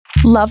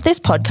Love this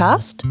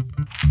podcast?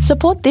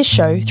 Support this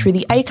show through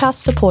the Acast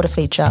supporter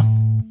feature.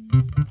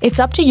 It's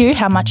up to you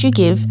how much you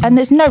give, and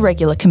there's no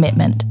regular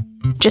commitment.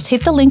 Just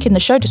hit the link in the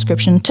show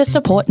description to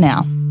support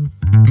now.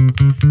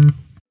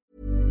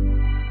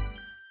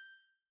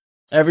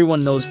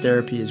 Everyone knows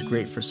therapy is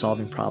great for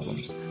solving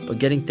problems, but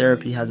getting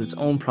therapy has its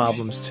own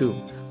problems too,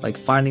 like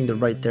finding the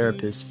right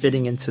therapist,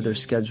 fitting into their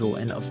schedule,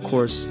 and of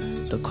course,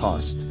 the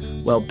cost.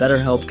 Well,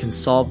 BetterHelp can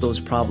solve those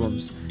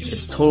problems.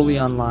 It's totally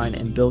online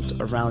and built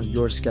around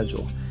your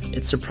schedule.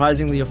 It's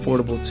surprisingly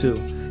affordable too.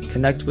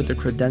 Connect with a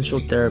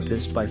credentialed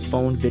therapist by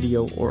phone,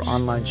 video, or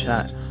online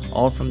chat,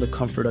 all from the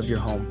comfort of your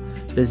home.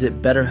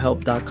 Visit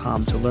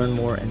BetterHelp.com to learn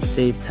more and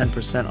save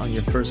 10% on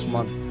your first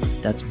month.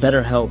 That's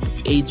BetterHelp,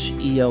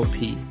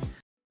 H-E-L-P.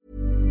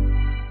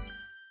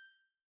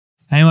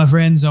 Hey, my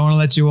friends, I want to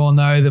let you all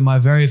know that my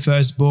very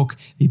first book,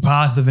 The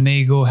Path of an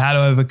Eagle, How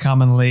to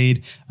Overcome and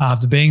Lead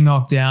After Being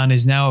Knocked Down,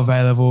 is now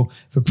available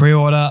for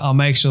pre-order. I'll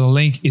make sure the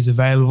link is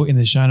available in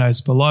the show notes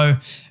below.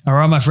 All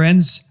right, my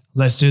friends,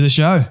 let's do the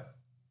show.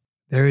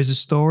 There is a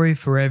story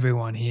for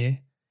everyone here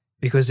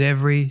because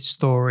every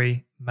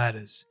story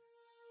matters.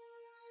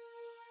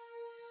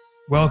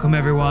 Welcome,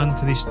 everyone,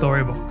 to the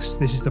Storybox.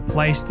 This is the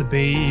place to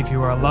be if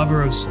you are a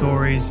lover of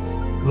stories,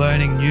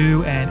 learning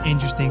new and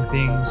interesting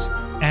things,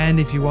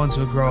 and if you want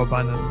to grow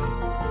abundantly.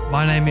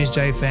 My name is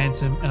Jay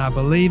Phantom, and I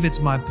believe it's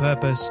my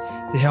purpose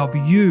to help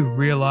you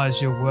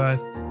realize your worth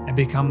and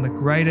become the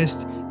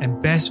greatest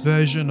and best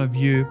version of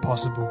you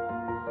possible.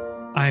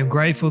 I am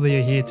grateful that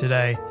you're here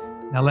today.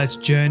 Now let's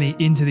journey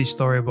into the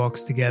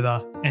Storybox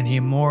together and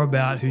hear more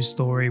about whose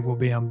story will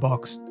be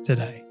unboxed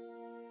today.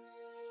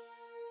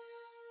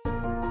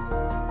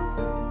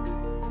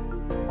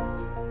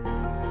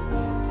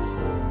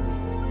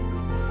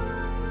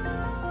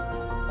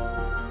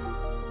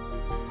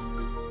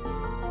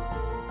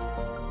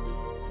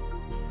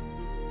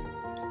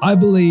 I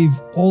believe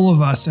all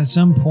of us at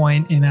some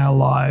point in our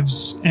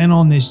lives and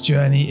on this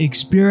journey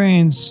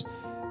experience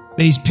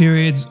these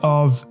periods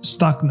of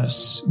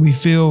stuckness. We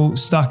feel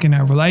stuck in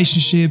our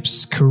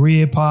relationships,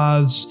 career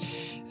paths,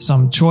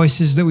 some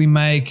choices that we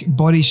make,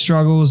 body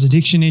struggles,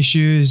 addiction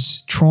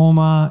issues,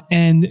 trauma,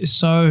 and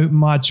so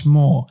much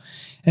more.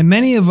 And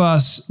many of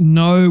us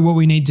know what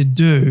we need to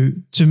do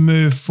to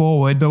move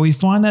forward, but we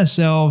find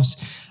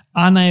ourselves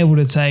unable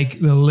to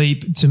take the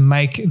leap to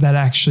make that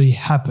actually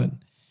happen.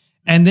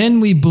 And then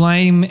we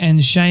blame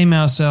and shame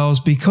ourselves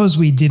because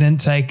we didn't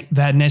take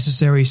that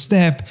necessary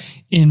step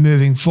in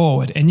moving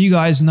forward. And you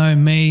guys know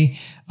me,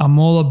 I'm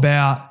all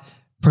about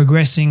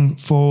progressing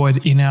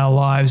forward in our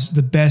lives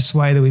the best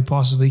way that we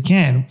possibly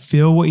can.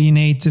 Feel what you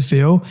need to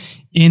feel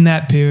in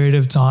that period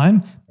of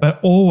time,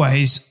 but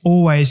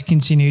always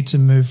continue to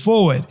move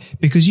forward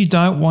because you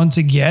don't want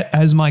to get,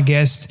 as my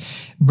guest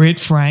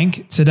Britt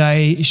Frank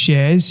today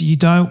shares, you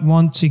don't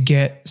want to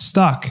get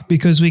stuck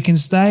because we can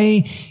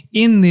stay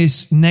in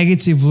this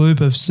negative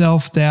loop of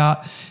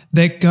self-doubt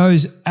that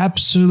goes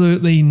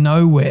absolutely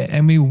nowhere.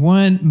 And we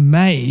weren't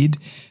made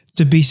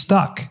to be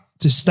stuck,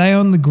 to stay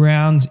on the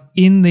ground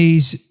in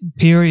these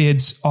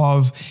periods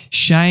of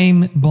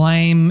shame,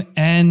 blame,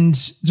 and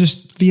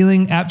just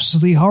feeling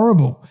absolutely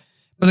horrible.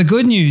 But the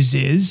good news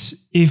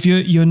is if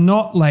you're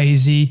not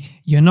lazy,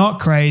 you're not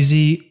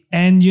crazy,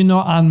 and you're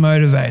not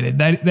unmotivated.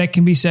 That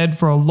can be said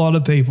for a lot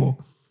of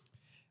people.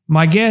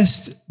 My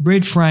guest,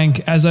 Britt Frank,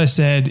 as I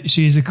said,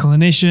 she's a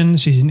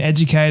clinician, she's an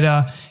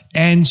educator,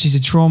 and she's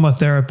a trauma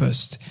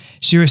therapist.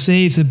 She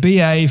received a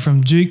BA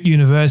from Duke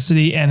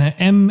University and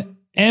an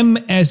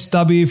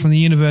MSW from the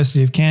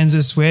University of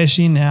Kansas, where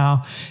she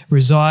now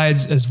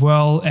resides as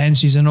well. And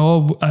she's an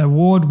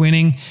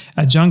award-winning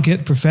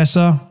adjunct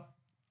professor.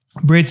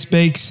 Britt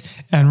speaks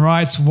and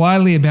writes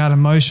widely about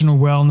emotional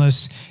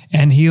wellness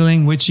and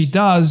healing, which she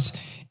does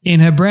in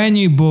her brand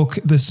new book,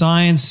 The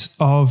Science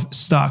of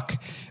Stuck,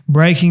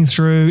 Breaking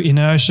Through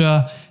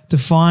Inertia to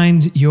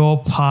Find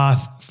Your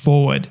Path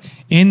Forward.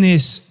 In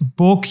this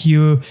book,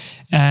 it's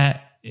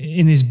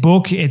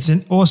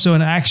also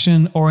an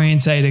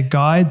action-orientated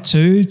guide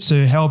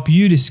to help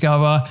you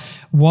discover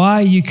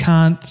why you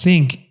can't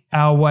think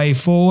our way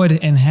forward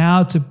and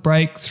how to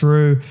break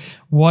through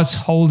what's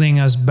holding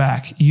us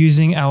back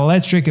using an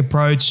electric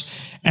approach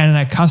and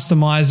a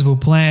customizable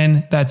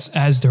plan that's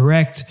as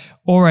direct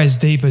or as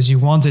deep as you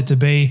want it to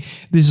be.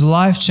 This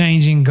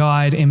life-changing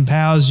guide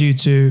empowers you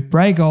to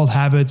break old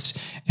habits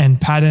and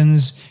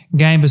patterns,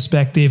 gain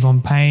perspective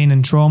on pain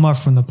and trauma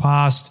from the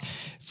past,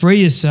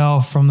 free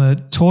yourself from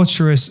the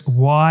torturous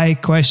why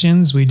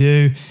questions. We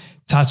do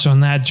touch on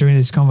that during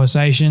this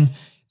conversation.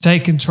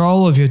 Take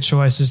control of your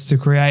choices to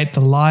create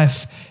the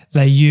life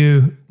that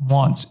you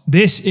want.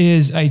 This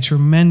is a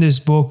tremendous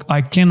book.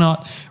 I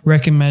cannot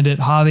recommend it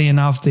highly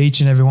enough to each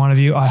and every one of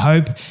you. I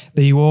hope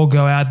that you all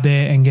go out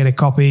there and get a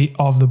copy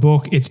of the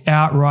book. It's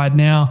out right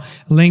now.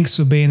 Links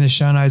will be in the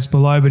show notes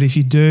below. But if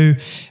you do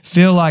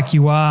feel like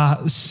you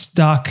are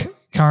stuck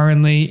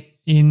currently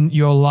in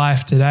your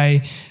life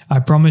today, I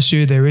promise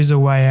you there is a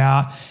way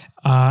out.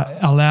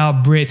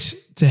 Allow Britt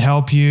to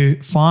help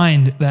you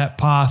find that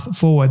path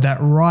forward, that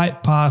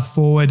right path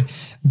forward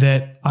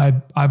that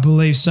I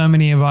believe so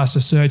many of us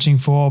are searching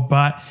for,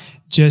 but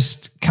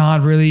just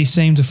can't really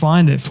seem to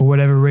find it for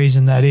whatever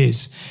reason that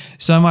is.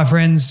 So my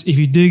friends, if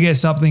you do get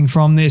something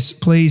from this,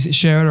 please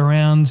share it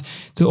around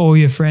to all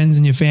your friends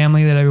and your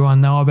family, that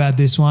everyone know about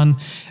this one.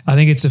 I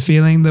think it's a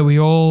feeling that we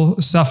all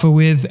suffer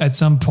with at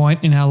some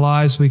point in our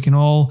lives. We can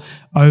all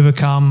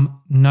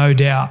overcome, no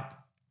doubt.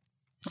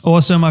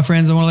 Also, my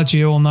friends, I want to let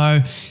you all know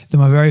that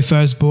my very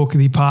first book,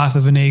 The Path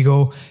of an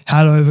Eagle,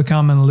 How to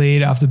Overcome and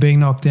Lead After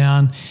Being Knocked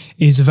Down,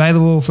 is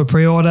available for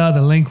pre-order.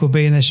 The link will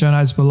be in the show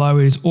notes below.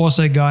 It is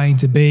also going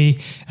to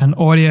be an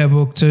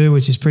audiobook too,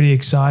 which is pretty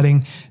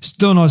exciting.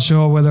 Still not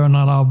sure whether or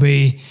not I'll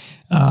be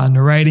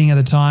narrating at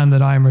the time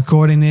that I'm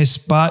recording this,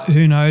 but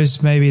who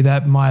knows, maybe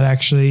that might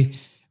actually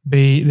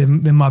be,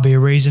 there might be a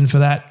reason for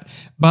that.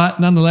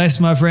 But nonetheless,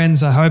 my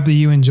friends, I hope that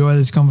you enjoy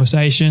this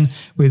conversation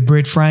with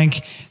Britt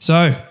Frank.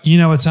 So you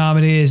know what time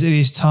it is. It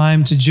is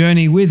time to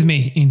journey with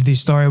me into the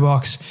story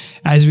box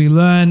as we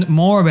learn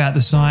more about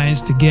the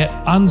science to get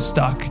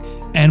unstuck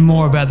and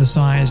more about the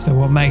science that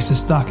what makes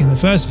us stuck in the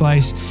first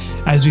place,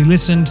 as we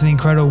listen to the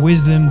incredible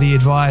wisdom, the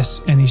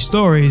advice, and the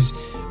stories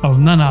of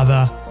none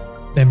other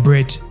than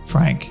Britt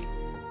Frank.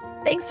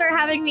 Thanks for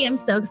having me. I'm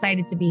so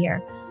excited to be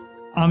here.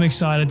 I'm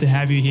excited to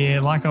have you here.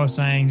 Like I was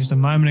saying just a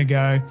moment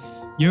ago,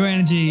 your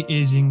energy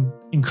is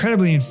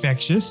incredibly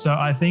infectious. So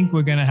I think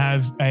we're going to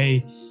have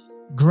a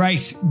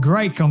great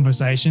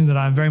conversation that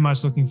I'm very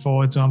much looking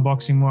forward to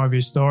unboxing more of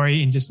your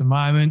story in just a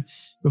moment.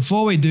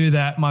 Before we do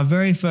that, my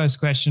very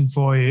first question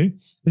for you,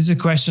 this is a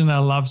question that I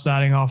love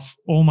starting off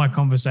all my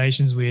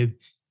conversations with.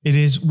 It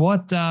is,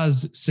 what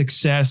does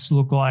success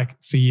look like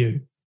for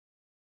you?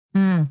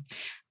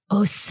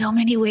 Oh, so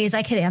many ways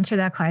I could answer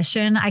that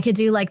question. I could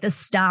do like the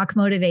stock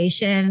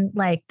motivation,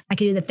 like I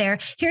could do the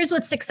Here's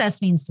what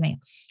success means to me.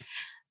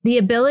 The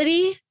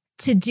ability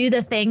to do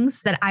the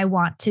things that I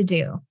want to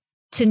do,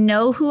 to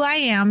know who I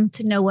am,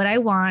 to know what I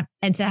want,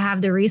 and to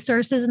have the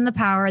resources and the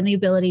power and the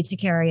ability to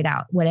carry it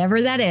out.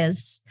 Whatever that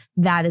is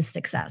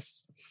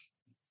success.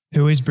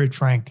 Who is Britt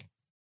Frank?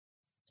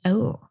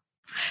 Oh,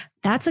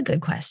 that's a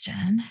good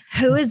question.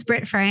 Who is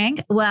Britt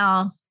Frank?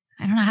 Well,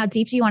 I don't know how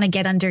deep do you want to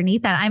get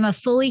underneath that. I'm a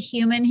fully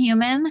human,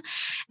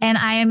 and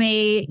I am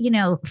a,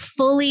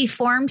 fully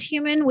formed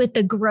human with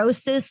the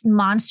grossest,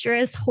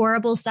 monstrous,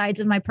 horrible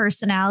sides of my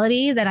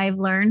personality that I've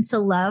learned to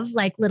love,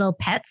 like little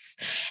pets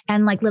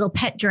and like little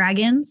pet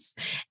dragons.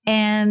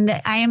 And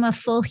I am a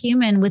full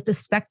human with the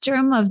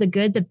spectrum of the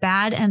good, the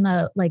bad, and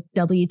the like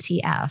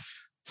WTF.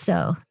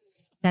 So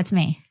that's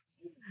me.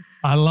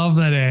 I love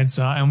that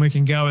answer. And we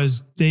can go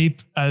as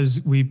deep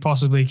as we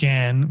possibly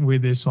can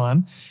with this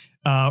one.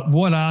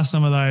 What are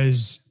some of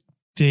those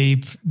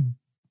deep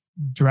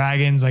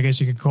dragons, I guess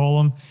you could call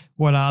them?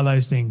 What are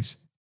those things?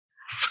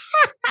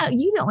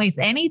 You don't waste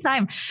any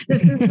time.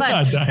 This is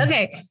fun.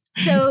 Okay.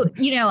 So,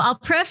 I'll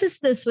preface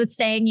this with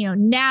saying,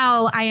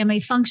 now I am a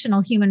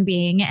functional human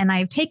being, and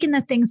I've taken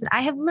the things that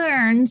I have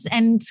learned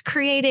and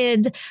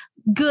created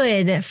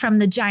good from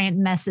the giant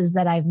messes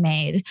that I've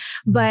made.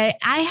 But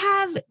I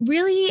have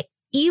really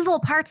evil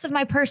parts of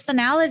my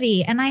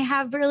personality, and I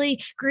have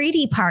really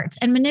greedy parts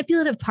and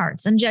manipulative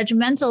parts and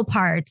judgmental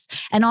parts,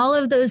 and all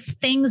of those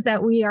things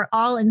that we are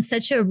all in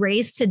such a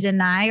race to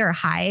deny or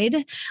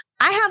hide.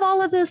 I have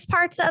all of those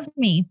parts of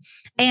me.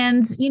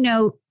 And,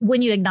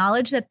 when you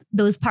acknowledge that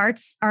those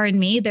parts are in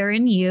me, they're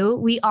in you.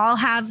 We all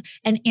have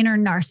an inner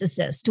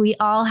narcissist. We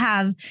all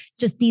have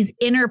just these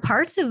inner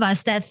parts of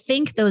us that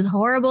think those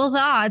horrible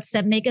thoughts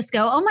that make us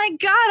go, oh my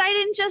God, I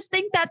didn't just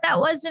think that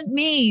wasn't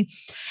me.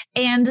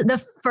 And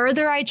the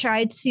further I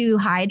tried to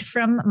hide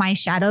from my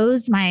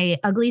shadows, my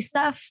ugly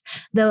stuff,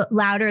 the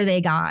louder they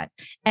got.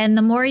 And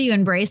the more you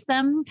embrace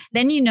them,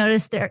 then you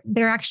notice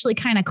they're actually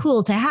kind of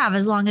cool to have,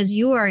 as long as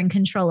you are in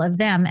control of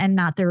them and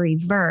not the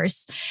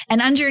reverse.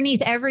 And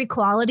underneath every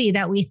quality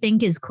that we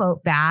think is,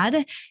 quote,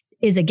 bad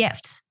is a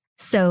gift.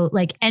 So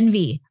like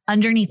envy,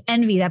 underneath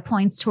envy, that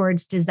points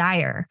towards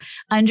desire.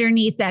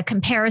 Underneath that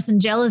comparison,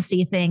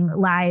 jealousy thing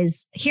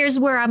lies, here's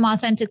where I'm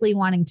authentically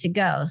wanting to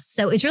go.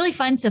 So it's really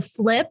fun to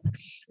flip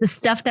the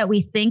stuff that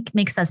we think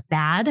makes us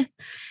bad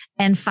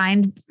and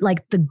find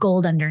like the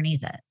gold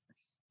underneath it.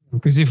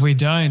 Because if we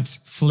don't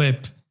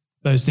flip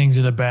those things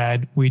that are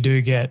bad, we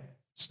do get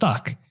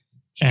stuck.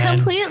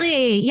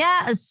 Completely.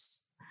 Yes.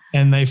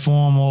 And they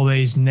form all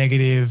these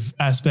negative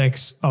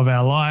aspects of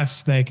our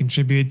life. They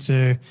contribute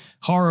to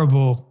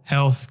horrible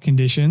health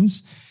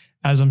conditions,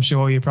 as I'm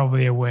sure you're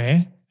probably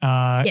aware.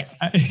 Yes.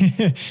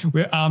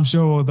 I'm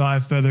sure we'll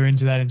dive further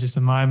into that in just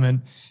a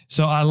moment.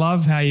 So I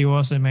love how you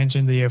also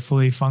mentioned that you're a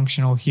fully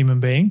functional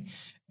human being,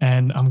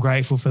 and I'm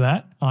grateful for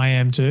that. I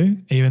am too,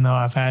 even though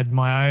I've had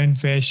my own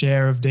fair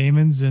share of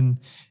demons, and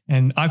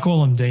I call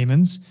them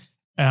demons,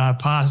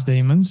 past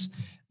demons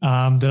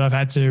that I've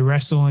had to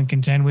wrestle and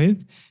contend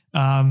with.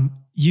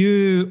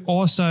 You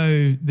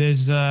also,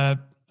 I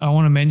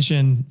want to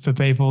mention for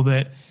people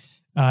that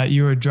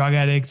you're a drug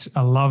addict,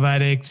 a love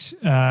addict,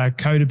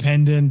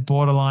 codependent,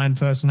 borderline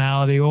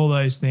personality, all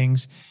those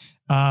things.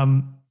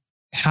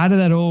 how did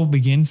that all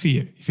begin for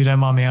you, if you don't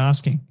mind me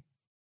asking?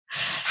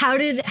 How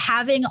did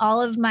having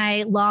all of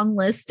my long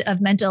list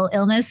of mental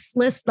illness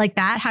lists like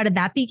that, how did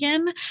that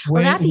begin?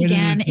 Well, that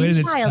began in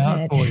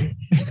childhood.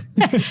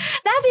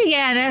 That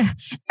began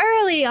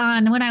early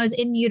on when I was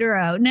in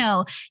utero.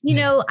 No,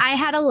 I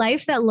had a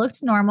life that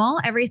looked normal.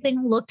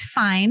 Everything looked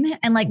fine.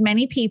 And like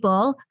many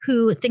people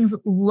who things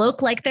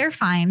look like they're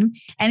fine,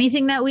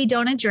 anything that we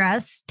don't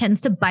address tends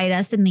to bite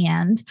us in the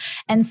end.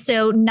 And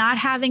so not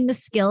having the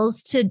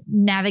skills to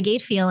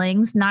navigate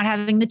feelings, not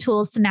having the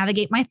tools to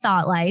navigate my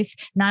thought life,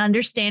 not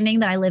understanding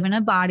that I live in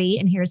a body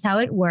and here's how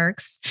it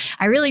works.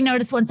 I really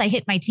noticed once I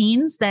hit my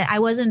teens that I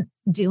wasn't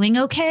doing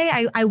okay.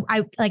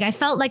 I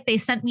felt like they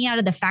sent me out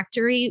of the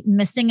factory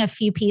missing a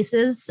few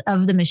pieces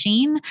of the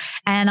machine.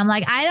 And I'm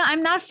like,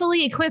 I'm not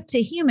fully equipped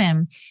to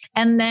human.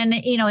 And then,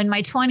 in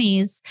my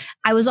 20s,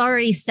 I was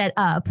already set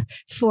up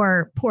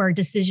for poor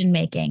decision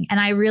making. And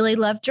I really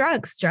loved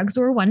drugs. Drugs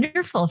were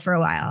wonderful for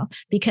a while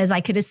because I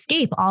could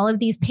escape all of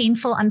these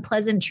painful,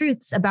 unpleasant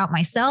truths about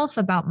myself,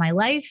 about my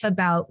life,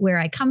 about where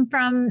I come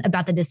from,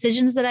 about the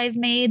decisions that I've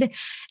made.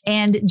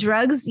 And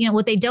drugs,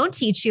 what they don't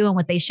teach you and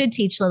what they should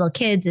teach little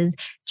kids is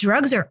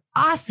drugs are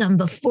awesome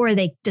before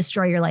they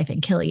destroy your life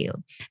and kill you,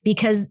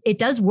 because it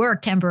does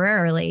work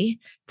temporarily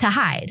to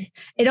hide.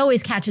 It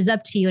always catches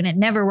up to you and it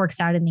never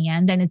works out in the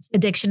end. And its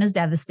addiction is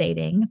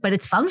devastating, but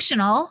it's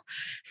functional.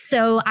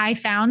 So I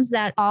found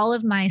that all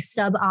of my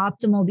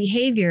suboptimal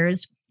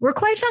behaviors were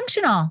quite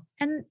functional.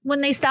 And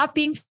when they stopped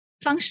being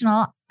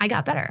functional, I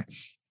got better.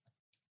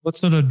 What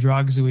sort of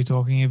drugs are we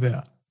talking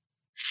about?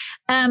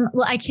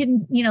 Well, I can,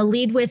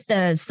 lead with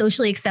the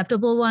socially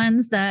acceptable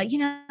ones.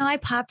 I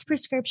popped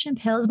prescription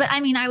pills, but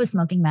I was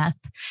smoking meth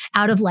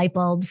out of light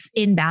bulbs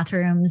in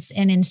bathrooms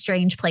and in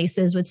strange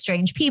places with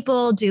strange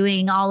people,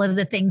 doing all of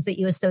the things that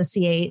you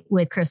associate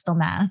with crystal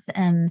meth.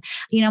 And,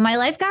 my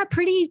life got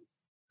pretty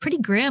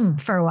grim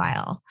for a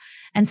while.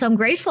 And so I'm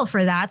grateful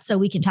for that. So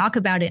we can talk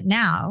about it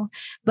now.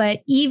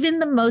 But even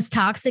the most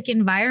toxic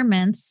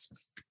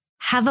environments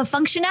have a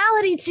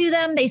functionality to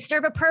them. They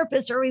serve a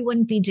purpose or we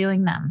wouldn't be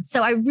doing them.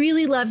 So I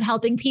really love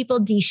helping people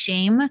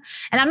de-shame.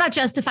 And I'm not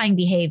justifying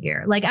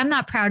behavior. Like, I'm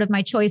not proud of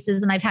my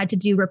choices and I've had to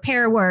do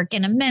repair work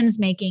and amends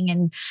making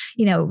and,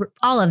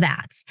 all of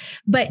that.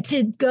 But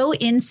to go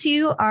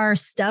into our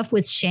stuff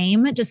with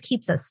shame just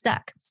keeps us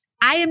stuck.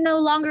 I am no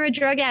longer a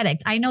drug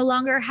addict. I no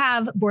longer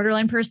have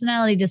borderline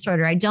personality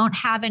disorder. I don't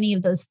have any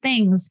of those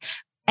things.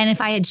 And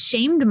if I had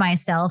shamed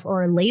myself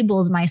or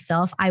labeled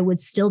myself, I would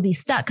still be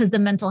stuck, because the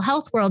mental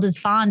health world is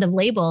fond of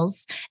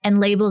labels and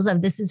labels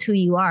of this is who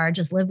you are,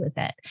 just live with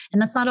it.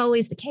 And that's not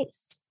always the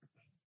case.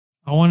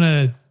 I want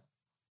to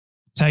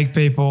take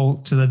people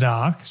to the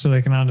dark so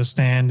they can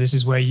understand this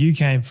is where you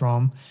came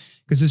from,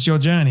 because it's your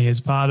journey.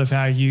 It's part of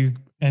how you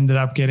ended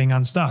up getting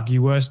unstuck.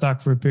 You were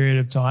stuck for a period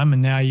of time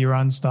and now you're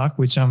unstuck,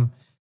 which I'm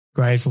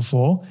grateful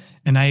for.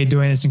 And now you're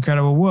doing this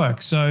incredible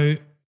work. So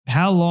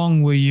how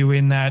long were you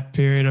in that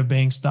period of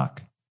being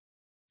stuck?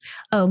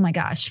 Oh my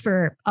gosh,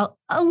 for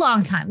a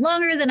long time,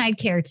 longer than I'd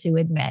care to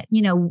admit,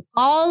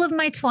 all of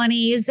my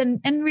 20s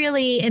and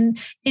really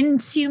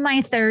into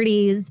my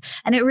 30s.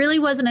 And it really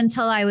wasn't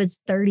until I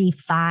was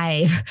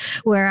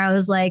 35 where I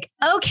was like,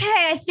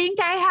 okay, I think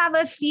I have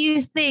a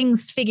few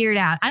things figured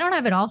out. I don't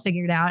have it all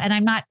figured out and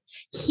I'm not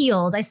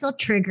healed. I still have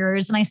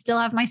triggers and I still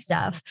have my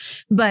stuff,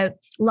 but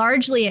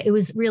largely it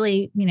was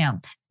really,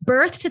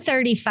 birth to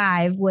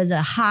 35 was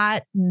a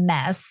hot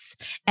mess.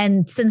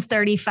 And since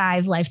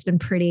 35, life's been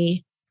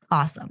pretty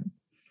awesome.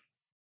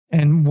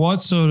 And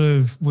what sort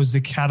of was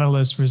the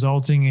catalyst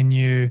resulting in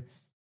you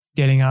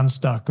getting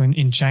unstuck and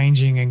in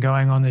changing and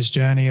going on this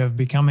journey of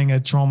becoming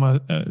a trauma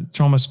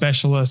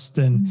specialist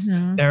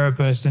and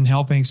therapist and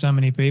helping so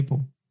many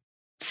people?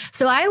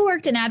 So I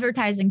worked in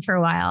advertising for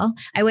a while.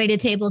 I waited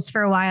tables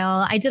for a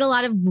while. I did a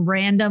lot of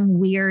random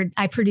weird,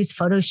 I produced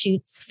photo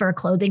shoots for a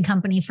clothing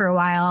company for a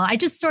while. I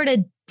just sort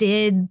of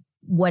did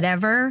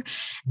whatever.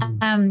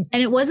 And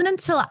it wasn't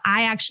until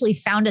I actually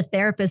found a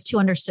therapist who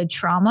understood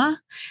trauma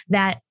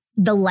that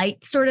the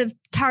light sort of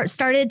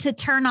started to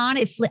turn on.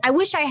 I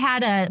wish I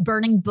had a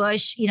burning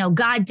bush,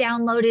 God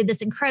downloaded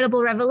this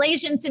incredible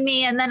revelation to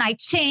me and then I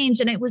changed,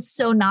 and it was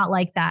so not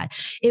like that.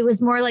 It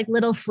was more like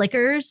little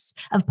flickers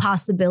of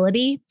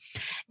possibility.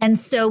 And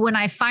so when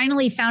I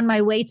finally found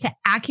my way to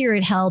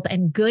accurate help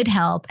and good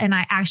help, and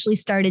I actually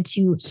started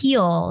to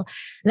heal,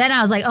 then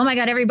I was like, oh my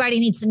God, everybody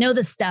needs to know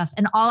this stuff.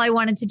 And all I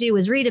wanted to do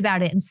was read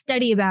about it and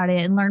study about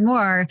it and learn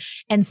more.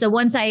 And so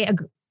once I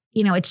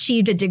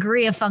achieved a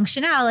degree of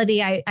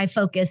functionality, I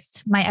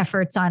focused my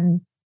efforts on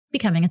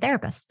becoming a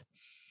therapist.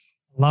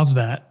 Love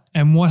that.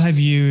 And what have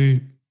you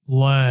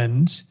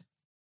learned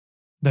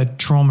that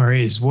trauma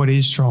is? What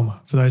is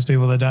trauma for those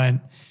people that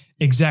don't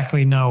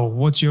exactly know?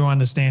 What's your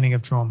understanding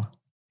of trauma?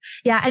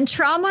 Yeah. And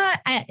trauma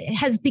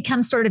has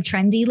become sort of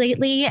trendy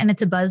lately and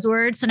it's a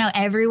buzzword. So now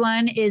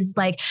everyone is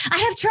like, I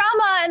have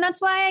trauma and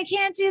that's why I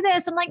can't do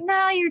this. I'm like,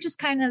 no, you're just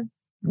kind of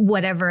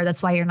whatever.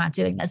 That's why you're not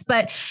doing this.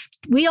 But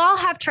we all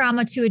have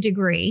trauma to a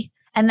degree.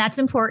 And that's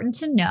important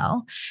to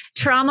know.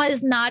 Trauma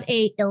is not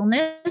a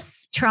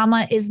illness.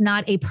 Trauma is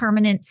not a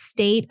permanent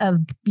state of,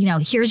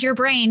 here's your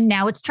brain.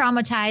 Now it's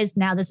traumatized.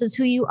 Now this is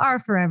who you are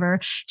forever.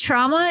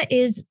 Trauma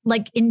is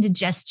like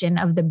indigestion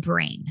of the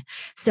brain.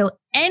 So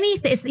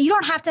anything, you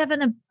don't have to have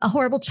a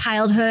horrible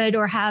childhood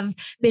or have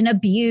been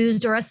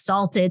abused or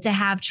assaulted to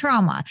have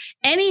trauma.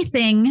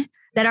 Anything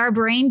that our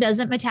brain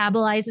doesn't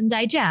metabolize and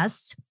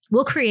digest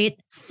will create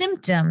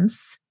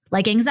symptoms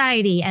like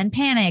anxiety and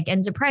panic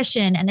and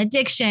depression and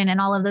addiction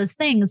and all of those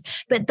things.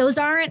 But those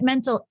aren't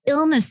mental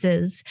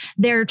illnesses.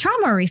 They're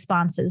trauma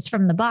responses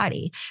from the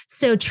body.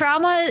 So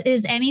trauma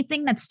is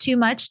anything that's too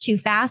much, too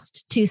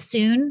fast, too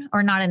soon,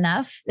 or not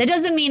enough. That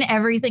doesn't mean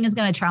everything is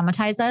going to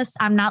traumatize us.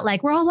 I'm not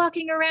like, we're all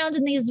walking around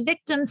in these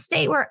victim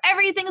state where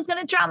everything is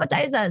going to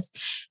traumatize us.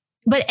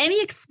 But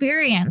any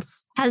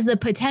experience has the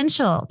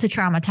potential to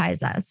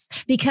traumatize us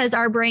because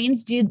our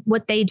brains do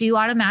what they do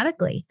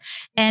automatically.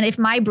 And if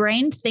my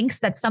brain thinks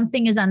that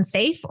something is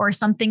unsafe or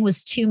something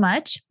was too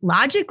much,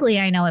 logically,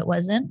 I know it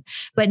wasn't.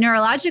 But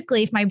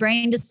neurologically, if my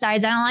brain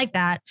decides I don't like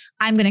that,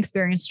 I'm going to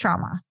experience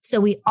trauma.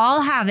 So we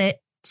all have it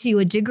to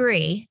a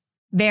degree,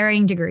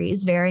 varying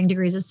degrees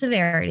of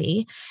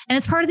severity. And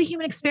it's part of the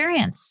human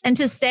experience. And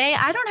to say,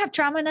 I don't have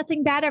trauma,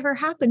 nothing bad ever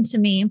happened to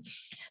me,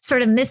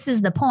 sort of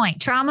misses the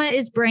point. Trauma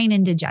is brain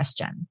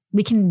indigestion.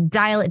 We can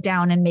dial it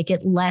down and make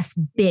it less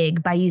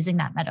big by using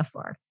that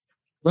metaphor.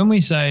 When we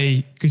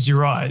say, because you're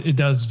right, it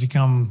does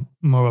become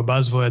more a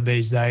buzzword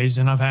these days.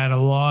 And I've had a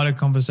lot of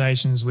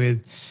conversations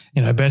with,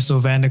 Bessel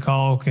van der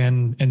Kolk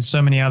and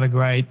so many other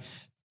great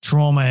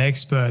trauma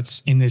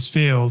experts in this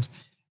field.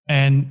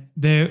 And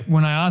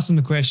when I ask them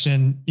the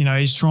question,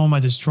 is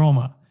trauma just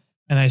trauma?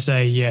 And they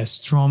say,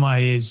 yes, trauma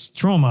is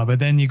trauma. But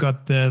then you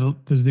got the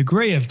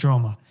degree of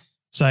trauma.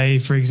 Say,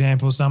 for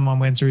example, someone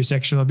went through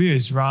sexual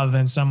abuse rather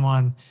than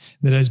someone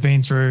that has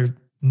been through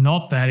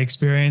not that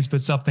experience,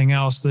 but something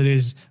else that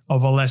is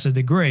of a lesser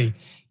degree.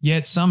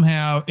 Yet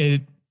somehow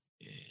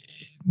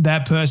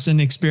that person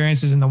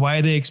experiences in the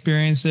way they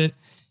experience it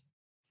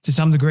to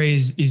some degree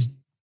is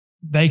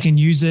they can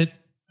use it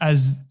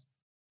as,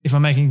 if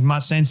I'm making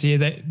much sense here,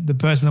 that the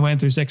person that went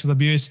through sexual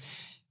abuse,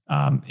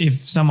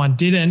 if someone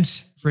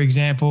didn't, for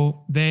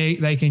example,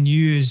 they can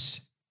use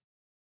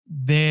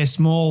their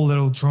small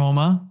little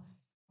trauma.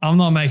 I'm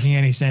not making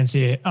any sense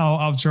here.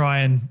 I'll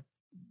try and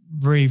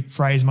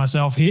rephrase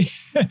myself here.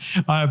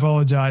 I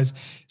apologize.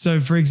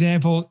 So, for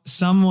example,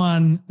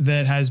 someone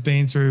that has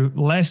been through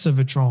less of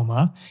a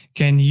trauma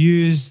can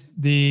use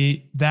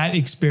that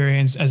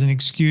experience as an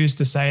excuse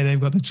to say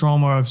they've got the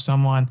trauma of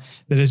someone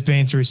that has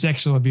been through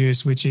sexual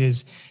abuse, which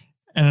is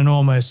an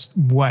enormous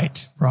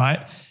weight,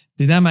 right?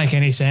 Did that make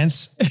any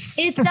sense?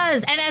 It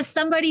does. And as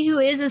somebody who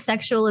is a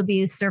sexual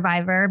abuse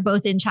survivor,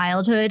 both in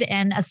childhood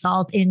and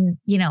assault in,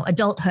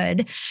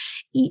 adulthood,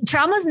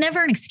 trauma is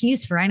never an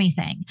excuse for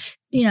anything.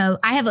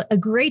 I have a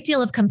great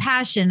deal of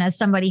compassion as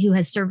somebody who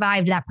has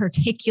survived that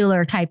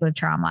particular type of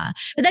trauma.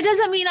 But that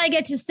doesn't mean I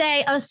get to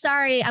say, oh,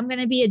 sorry, I'm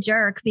going to be a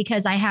jerk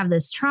because I have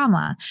this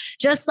trauma.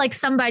 Just like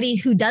somebody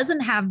who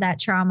doesn't have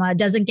that trauma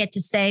doesn't get to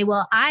say,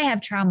 well, I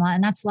have trauma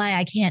and that's why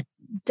I can't.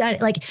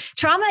 Like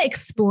trauma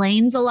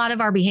explains a lot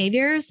of our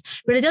behaviors,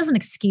 but it doesn't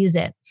excuse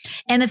it.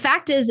 And the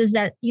fact is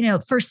that,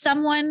 for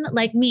someone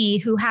like me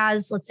who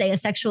has, let's say, a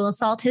sexual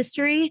assault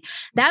history,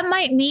 that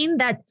might mean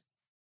that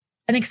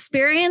an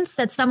experience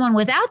that someone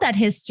without that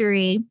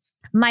history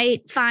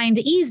might find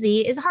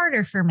easy is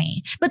harder for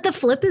me. But the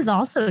flip is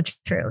also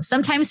true.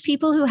 Sometimes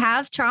people who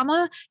have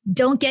trauma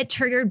don't get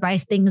triggered by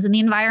things in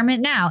the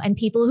environment now. And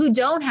people who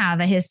don't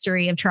have a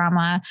history of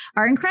trauma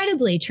are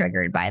incredibly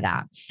triggered by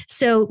that.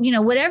 So,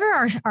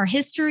 whatever our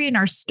history and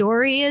our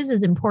story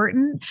is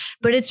important,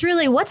 but it's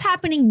really what's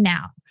happening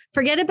now.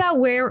 Forget about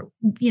where,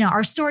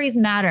 our stories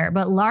matter,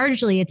 but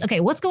largely it's, okay,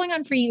 what's going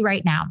on for you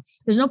right now?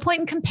 There's no point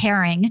in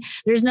comparing.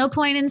 There's no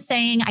point in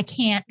saying I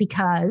can't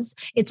because.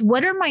 It's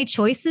what are my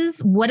choices?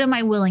 What am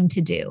I willing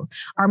to do?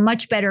 Are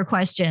much better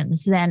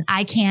questions than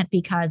I can't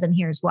because, and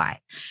here's why.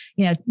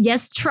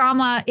 Yes,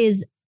 trauma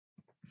is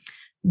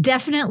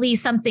definitely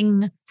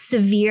something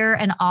severe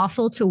and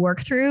awful to work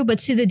through, but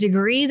to the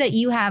degree that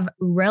you have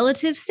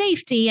relative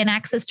safety and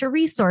access to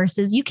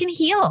resources, you can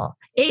heal.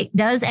 It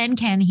does and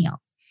can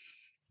heal.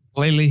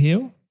 Completely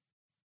heal?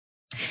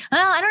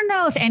 Well, I don't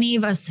know if any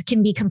of us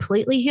can be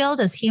completely healed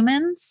as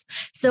humans.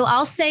 So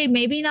I'll say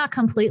maybe not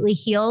completely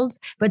healed,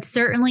 but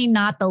certainly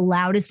not the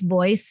loudest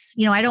voice.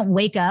 I don't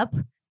wake up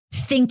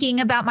thinking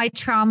about my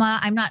trauma.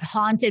 I'm not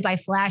haunted by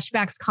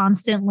flashbacks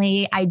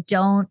constantly. I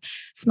don't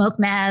smoke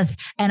meth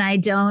and I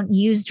don't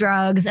use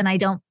drugs and I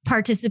don't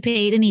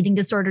participate in eating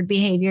disordered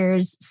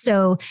behaviors.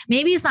 So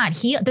maybe it's not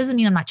healed. Doesn't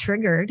mean I'm not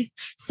triggered.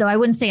 So I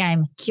wouldn't say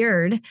I'm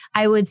cured.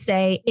 I would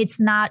say it's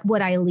not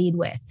what I lead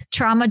with.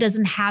 Trauma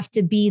doesn't have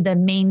to be the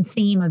main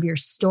theme of your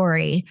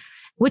story,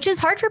 which is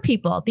hard for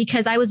people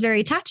because I was very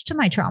attached to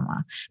my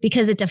trauma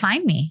because it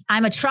defined me.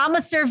 I'm a trauma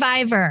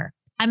survivor.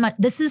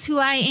 this is who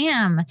I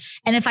am.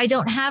 And if I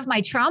don't have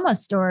my trauma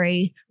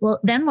story, well,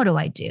 then what do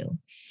I do?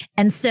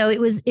 And so it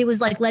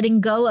was like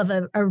letting go of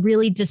a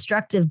really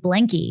destructive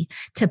blankie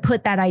to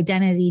put that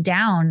identity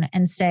down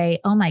and say,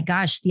 oh my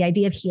gosh, the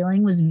idea of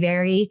healing was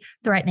very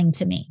threatening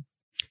to me.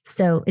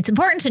 So it's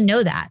important to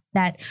know that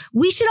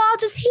we should all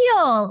just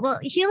heal. Well,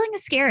 healing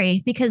is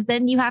scary because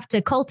then you have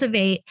to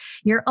cultivate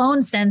your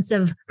own sense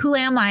of who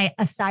am I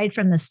aside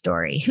from the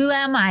story? Who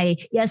am I?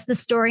 Yes, the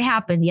story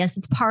happened. Yes,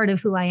 it's part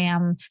of who I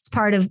am. It's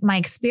part of my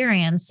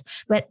experience.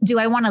 But do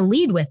I want to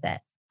lead with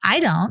it? I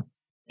don't.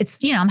 It's,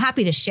 I'm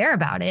happy to share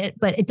about it,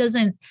 but it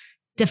doesn't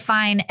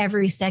define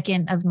every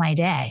second of my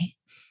day.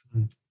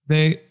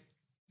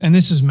 And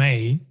this is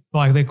me,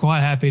 like they're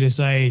quite happy to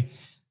say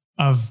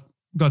I've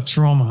got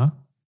trauma,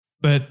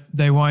 but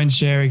they won't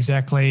share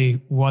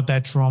exactly what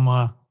that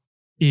trauma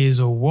is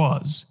or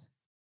was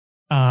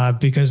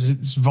because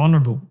it's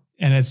vulnerable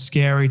and it's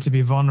scary to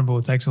be vulnerable.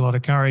 It takes a lot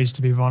of courage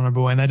to be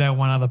vulnerable, and they don't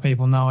want other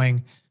people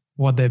knowing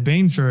what they've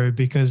been through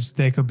because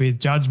there could be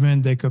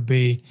judgment, there could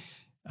be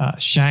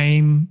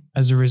shame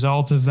as a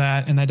result of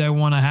that, and they don't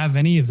want to have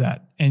any of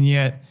that. And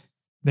yet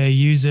they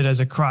use it as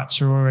a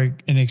crutch or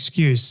an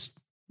excuse,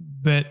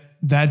 but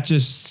that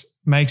just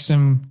makes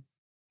them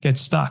get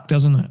stuck,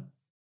 doesn't it?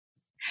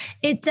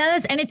 It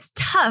does. And it's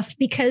tough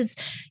because,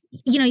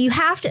 you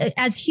have to,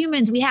 as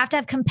humans, we have to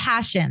have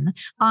compassion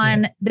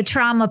on the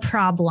trauma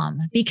problem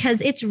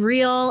because it's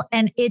real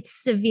and it's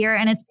severe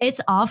and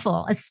it's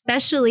awful,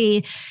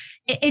 especially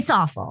it's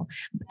awful.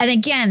 And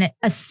again,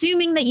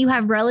 assuming that you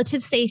have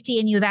relative safety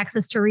and you have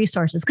access to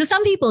resources, because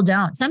some people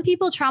don't. Some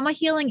people, trauma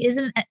healing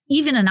isn't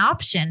even an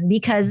option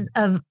because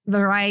of a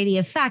variety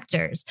of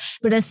factors.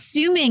 But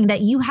assuming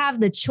that you have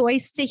the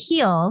choice to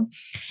heal,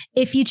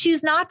 if you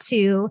choose not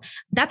to,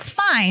 that's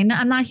fine.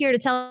 I'm not here to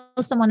tell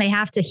someone they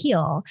have to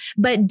heal,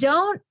 but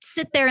don't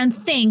sit there and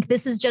think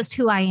this is just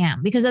who I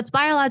am, because that's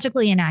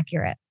biologically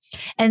inaccurate.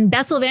 And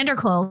Bessel van der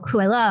Kolk, who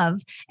I love,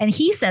 and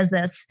he says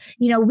this,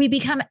 we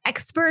become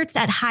experts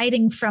at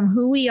hiding from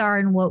who we are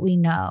and what we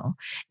know.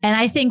 And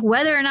I think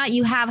whether or not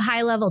you have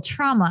high level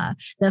trauma,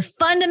 the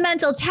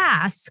fundamental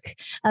task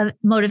of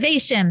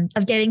motivation,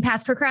 of getting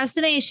past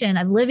procrastination,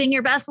 of living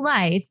your best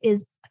life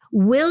is,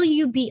 will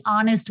you be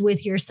honest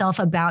with yourself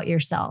about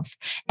yourself?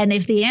 And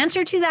if the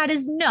answer to that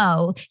is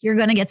no, you're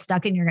going to get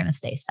stuck and you're going to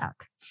stay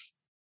stuck.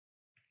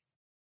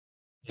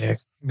 Yeah,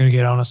 I'm going to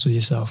get honest with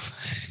yourself.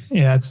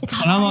 Yeah, it's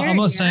hard, I'm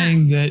not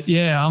saying that,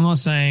 I'm not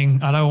saying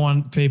I don't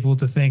want people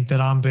to think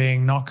that I'm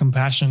being not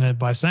compassionate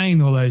by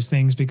saying all those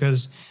things,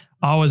 because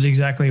I was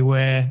exactly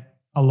where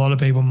a lot of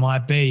people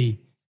might be.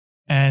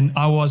 And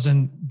I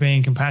wasn't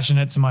being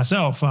compassionate to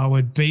myself. I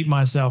would beat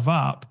myself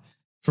up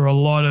for a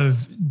lot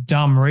of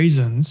dumb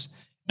reasons,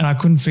 and I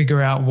couldn't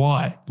figure out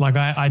why. Like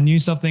I knew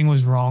something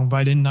was wrong, but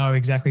I didn't know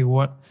exactly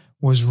what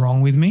was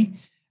wrong with me.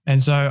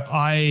 And so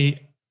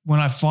when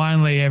I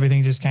finally,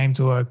 everything just came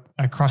to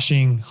a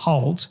crushing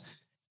halt,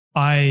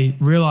 I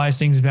realized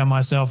things about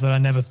myself that I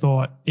never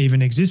thought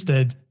even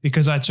existed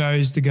because I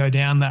chose to go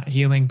down that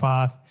healing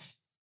path.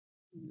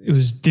 It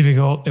was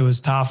difficult. It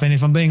was tough. And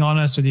if I'm being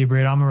honest with you,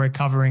 Britt, I'm a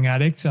recovering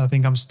addict. I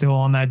think I'm still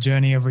on that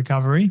journey of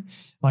recovery.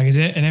 Like, it's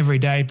an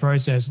everyday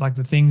process, like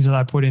the things that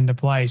I put into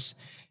place.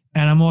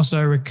 And I'm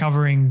also a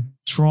recovering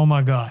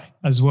trauma guy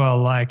as well.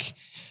 Like,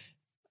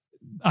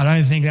 I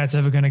don't think that's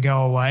ever going to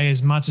go away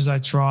as much as I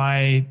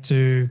try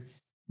to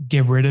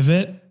get rid of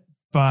it.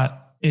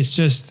 But it's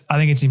just, I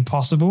think it's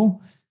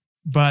impossible.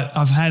 But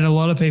I've had a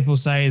lot of people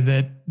say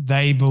that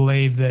they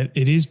believe that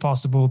it is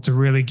possible to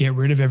really get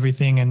rid of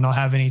everything and not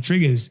have any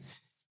triggers.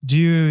 Do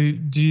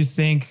you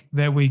think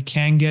that we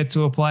can get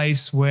to a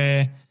place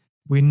where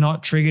we're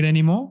not triggered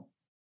anymore?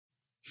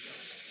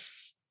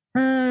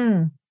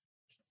 And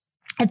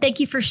thank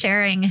you for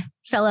sharing,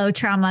 fellow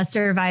trauma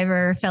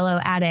survivor, fellow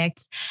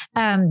addict.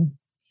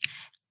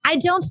 I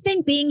don't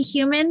think being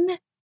human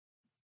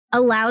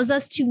allows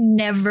us to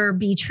never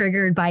be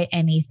triggered by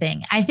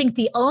anything. I think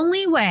the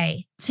only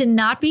way to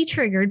not be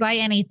triggered by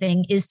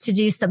anything is to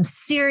do some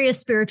serious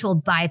spiritual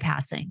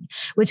bypassing,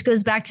 which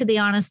goes back to the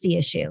honesty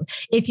issue.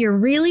 If you're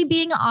really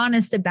being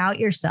honest about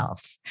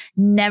yourself,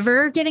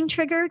 never getting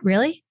triggered,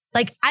 really?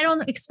 Like, I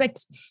don't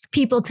expect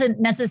people to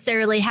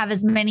necessarily have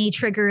as many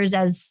triggers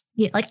as,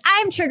 like,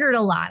 I'm triggered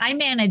a lot. I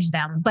manage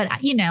them, but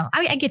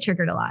I get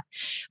triggered a lot.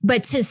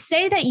 But to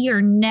say that you're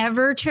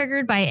never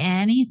triggered by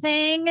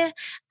anything,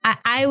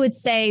 I would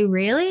say,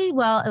 really?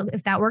 Well,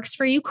 if that works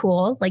for you,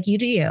 cool, like you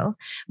do you.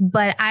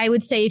 But I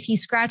would say if you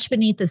scratch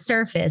beneath the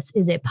surface,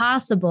 is it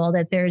possible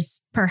that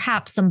there's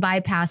perhaps some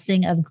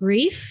bypassing of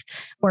grief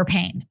or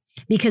pain?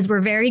 Because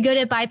we're very good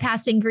at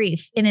bypassing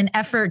grief in an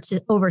effort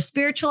to over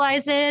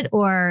spiritualize it,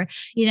 or,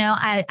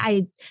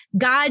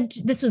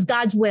 this was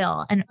God's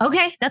will. And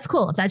okay, that's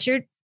cool. If that's your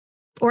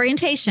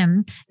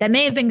orientation, that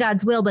may have been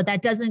God's will, but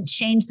that doesn't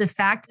change the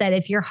fact that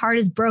if your heart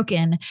is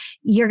broken,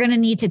 you're going to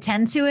need to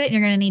tend to it. And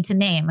you're going to need to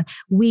name.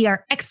 We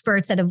are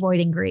experts at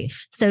avoiding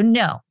grief. So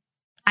no,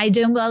 I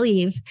don't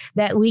believe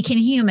that we can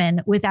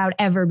human without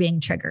ever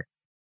being triggered.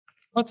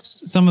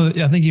 What's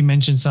I think you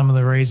mentioned some of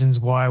the reasons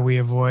why we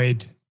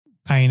avoid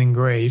pain and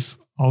grief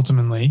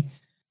ultimately.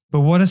 But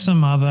what are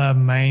some other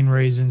main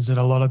reasons that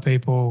a lot of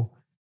people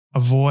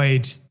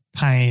avoid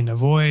pain,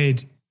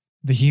 avoid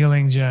the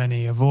healing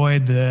journey,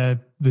 avoid the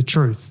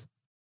truth?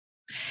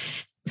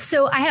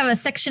 So I have a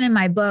section in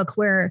my book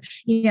where,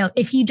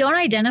 if you don't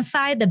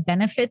identify the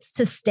benefits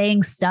to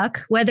staying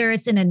stuck, whether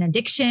it's in an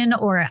addiction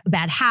or a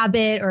bad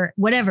habit or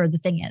whatever the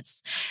thing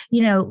is,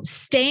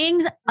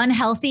 staying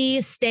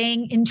unhealthy,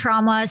 staying in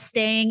trauma,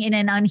 staying in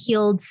an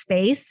unhealed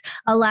space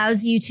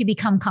allows you to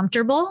become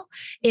comfortable.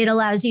 It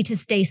allows you to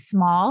stay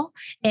small.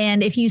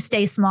 And if you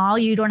stay small,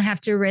 you don't have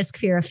to risk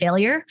fear of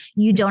failure.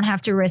 You don't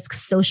have to risk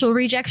social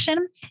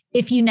rejection.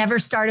 If you never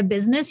start a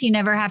business, you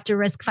never have to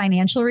risk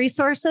financial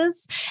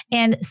resources.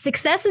 And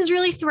success is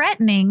really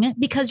threatening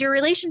because your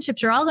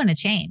relationships are all going to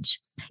change.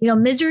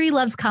 Misery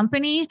loves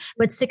company,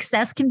 but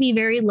success can be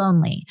very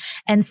lonely.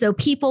 And so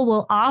people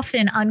will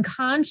often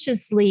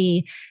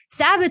unconsciously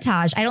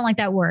sabotage. I don't like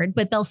that word,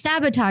 but they'll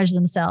sabotage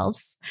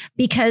themselves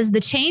because the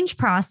change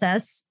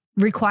process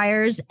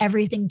requires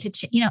everything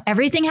to,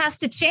 everything has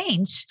to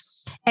change.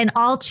 And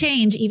all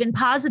change, even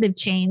positive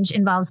change,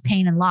 involves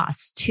pain and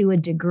loss to a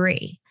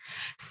degree.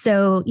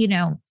 So,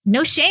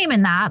 no shame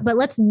in that, but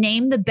let's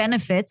name the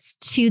benefits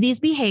to these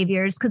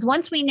behaviors. Because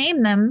once we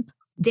name them,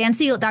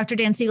 Dr.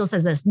 Dan Siegel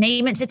says this,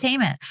 name it to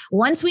tame it.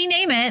 Once we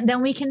name it,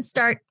 then we can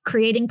start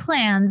creating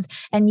plans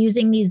and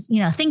using these,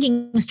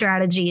 thinking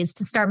strategies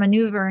to start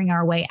maneuvering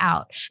our way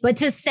out. But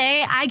to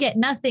say I get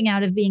nothing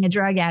out of being a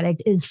drug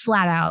addict is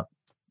flat out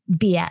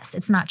BS.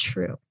 It's not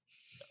true.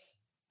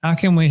 How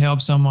can we help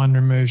someone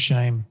remove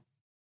shame?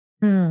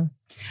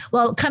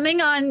 Well,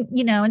 coming on,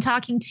 and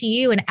talking to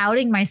you and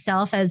outing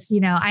myself as,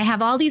 I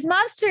have all these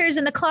monsters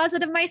in the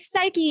closet of my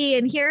psyche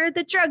and here are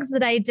the drugs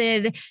that I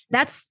did.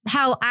 That's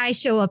how I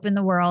show up in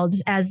the world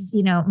as,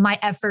 my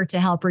effort to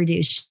help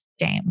reduce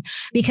shame.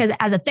 Because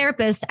as a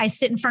therapist, I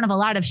sit in front of a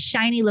lot of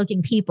shiny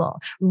looking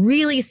people,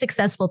 really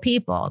successful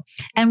people,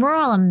 and we're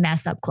all a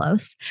mess up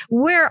close.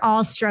 We're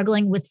all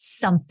struggling with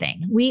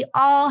something. We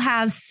all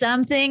have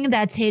something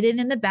that's hidden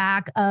in the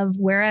back of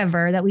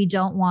wherever that we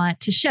don't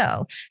want to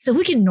show. So if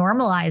we can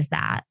normalize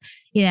that,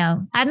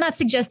 I'm not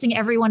suggesting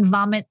everyone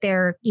vomit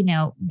their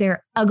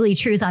ugly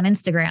truth on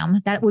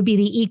Instagram. That would be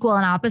the equal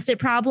and opposite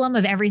problem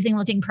of everything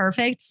looking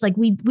perfect. It's like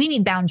we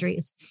need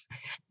boundaries,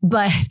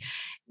 but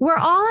we're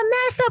all a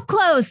mess up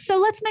close. So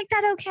let's make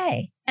that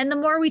okay. And the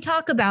more we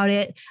talk about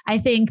it, I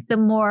think the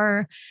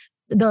more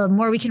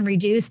we can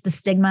reduce the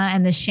stigma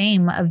and the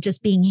shame of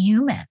just being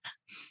human.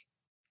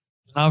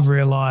 I've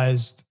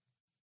realized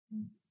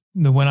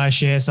that when I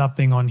share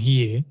something on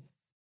here,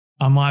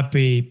 I might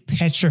be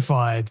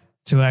petrified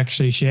to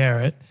actually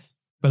share it.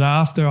 But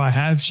after I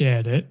have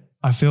shared it,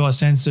 I feel a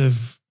sense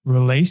of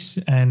release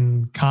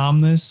and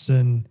calmness,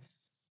 and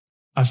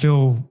I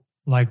feel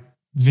like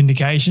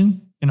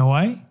vindication in a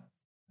way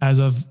as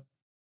I've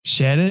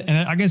shared it.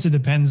 And I guess it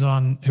depends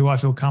on who I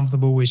feel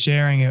comfortable with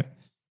sharing it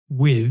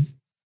with.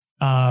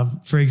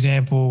 For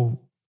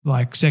example,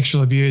 like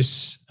sexual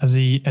abuse as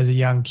a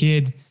young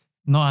kid,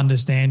 not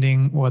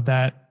understanding what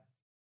that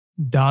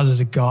does as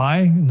a guy,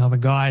 another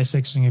guy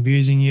sexually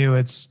abusing you.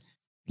 It's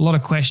a lot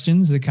of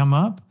questions that come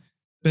up.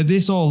 But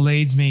this all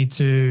leads me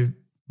to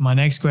my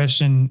next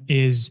question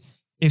is,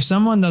 if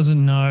someone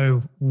doesn't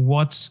know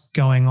what's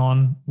going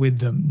on with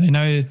them, they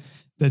know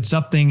that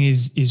something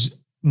is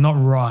not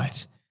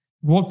right,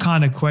 what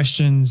kind of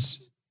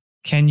questions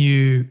can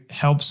you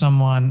help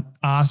someone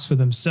ask for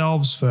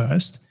themselves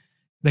first?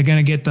 They're going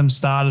to get them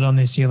started on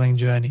this healing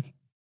journey.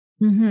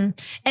 Mm-hmm. And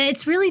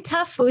it's really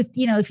tough with,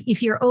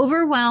 if you're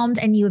overwhelmed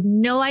and you have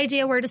no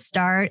idea where to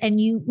start and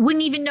you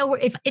wouldn't even know where,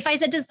 if I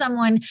said to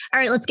someone, all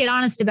right, let's get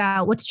honest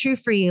about what's true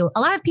for you.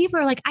 A lot of people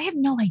are like, I have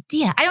no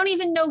idea. I don't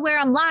even know where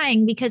I'm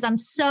lying because I'm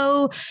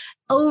so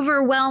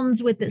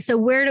overwhelmed with it. So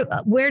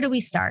where do we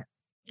start?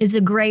 Is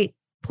a great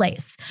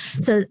place.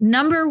 So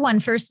number one,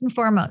 first and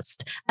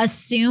foremost,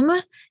 assume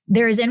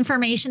there is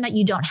information that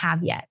you don't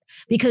have yet.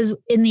 Because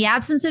in the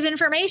absence of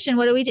information,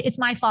 what do we do? It's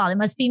my fault. It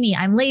must be me.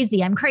 I'm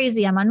lazy. I'm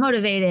crazy. I'm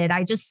unmotivated.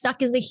 I just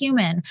suck as a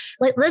human.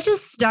 Let's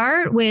just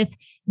start with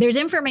there's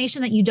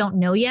information that you don't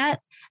know yet.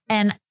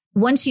 And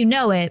once you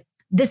know it,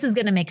 this is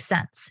going to make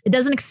sense. It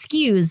doesn't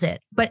excuse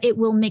it, but it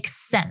will make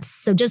sense.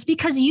 So just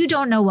because you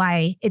don't know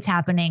why it's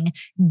happening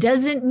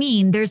doesn't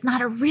mean there's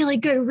not a really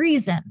good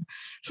reason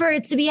for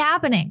it to be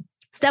happening.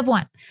 Step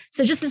one.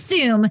 So just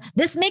assume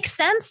this makes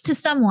sense to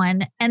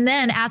someone and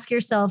then ask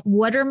yourself,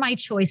 what are my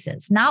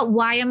choices? Not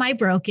why am I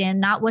broken?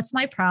 Not what's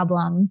my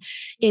problem?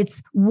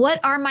 It's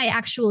what are my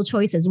actual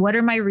choices? What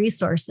are my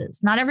resources?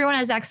 Not everyone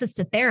has access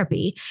to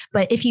therapy,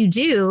 but if you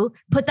do,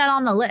 put that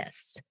on the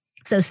list.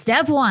 So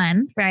step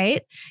one,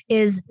 right,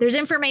 is there's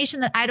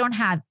information that I don't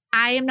have.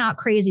 I am not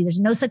crazy.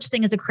 There's no such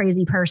thing as a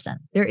crazy person.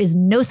 There is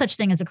no such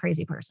thing as a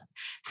crazy person.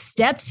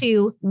 Step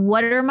two,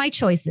 what are my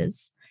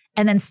choices?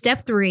 And then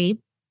step three,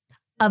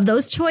 of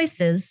those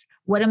choices,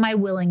 what am I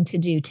willing to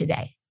do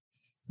today?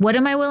 What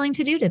am I willing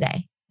to do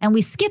today? And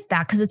we skip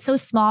that because it's so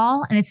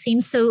small and it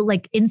seems so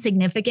like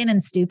insignificant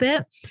and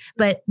stupid.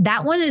 But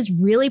that one is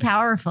really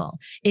powerful.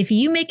 If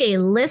you make a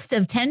list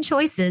of 10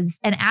 choices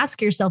and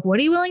ask yourself, what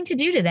are you willing to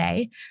do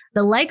today?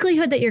 The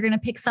likelihood that you're going to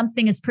pick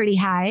something is pretty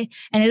high.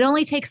 And it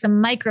only takes a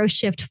micro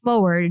shift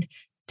forward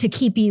to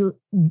keep you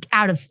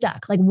out of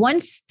stuck. Like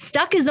once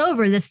stuck is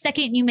over, the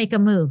second you make a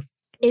move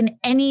in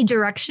any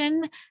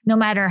direction, no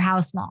matter how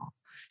small.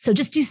 So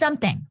just do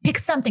something, pick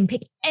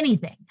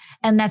anything.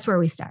 And that's where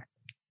we start.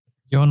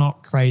 You're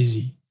not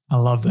crazy. I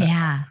love that.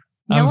 Yeah.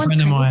 No one's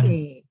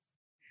crazy.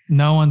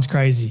 No one's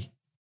crazy.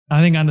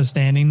 I think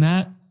understanding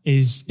that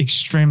is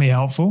extremely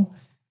helpful.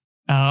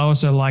 I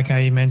also like how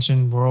you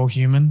mentioned we're all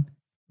human.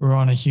 We're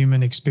on a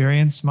human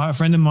experience. A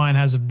friend of mine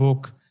has a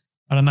book.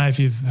 I don't know if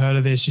you've heard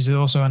of this. She's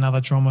also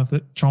another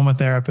trauma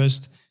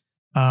therapist.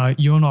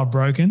 You're Not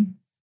Broken.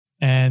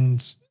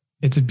 And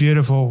it's a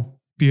beautiful,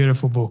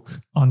 beautiful book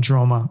on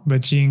trauma.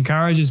 But she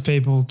encourages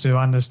people to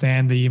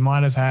understand that you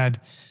might have had,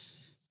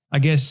 I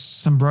guess,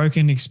 some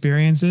broken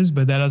experiences,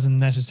 but that doesn't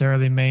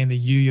necessarily mean that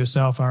you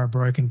yourself are a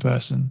broken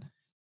person.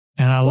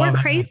 And I love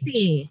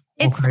crazy.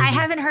 I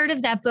haven't heard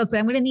of that book, but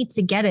I'm going to need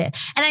to get it.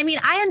 And I mean,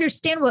 I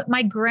understand what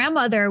my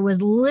grandmother was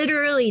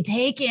literally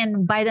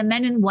taken by the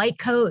men in white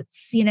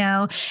coats,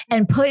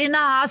 and put in the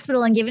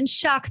hospital and given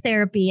shock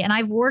therapy. And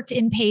I've worked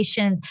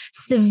inpatient,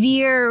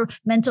 severe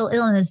mental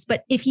illness.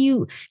 But if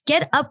you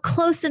get up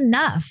close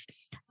enough,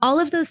 all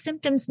of those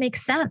symptoms make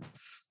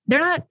sense. They're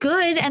not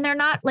good. And they're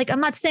not like, I'm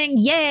not saying,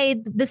 yay,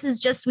 this is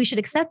just, we should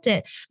accept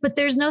it, but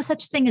there's no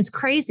such thing as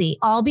crazy.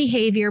 All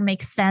behavior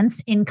makes sense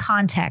in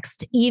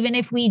context, even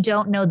if we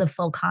don't know the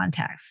full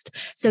context.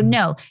 So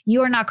no,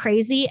 you are not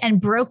crazy,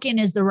 and broken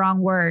is the wrong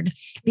word,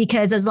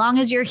 because as long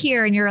as you're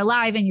here and you're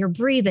alive and you're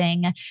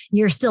breathing,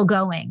 you're still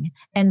going.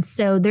 And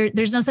so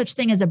there's no such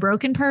thing as a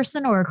broken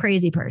person or a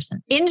crazy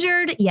person.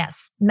 Injured,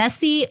 yes.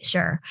 Messy,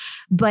 sure,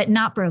 but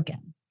not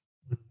broken.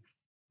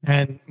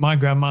 And my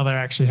grandmother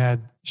actually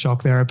had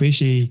shock therapy.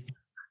 She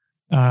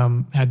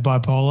had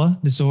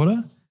bipolar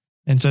disorder.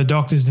 And so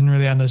doctors didn't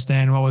really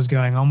understand what was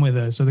going on with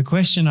her. So the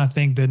question I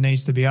think that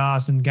needs to be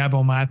asked, and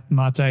Gabor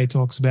Mate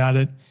talks about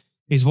it,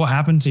 is what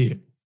happened to you?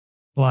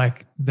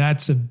 Like,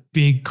 that's a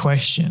big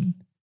question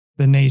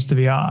that needs to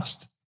be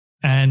asked.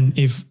 And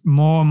if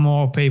more and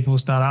more people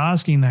start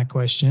asking that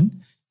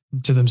question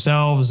to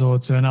themselves or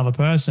to another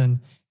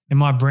person, it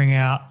might bring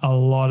out a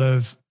lot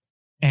of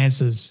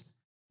answers,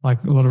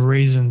 like a lot of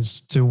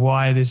reasons to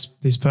why this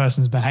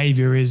person's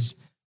behavior is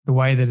the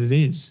way that it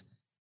is.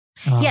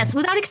 Yes,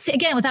 without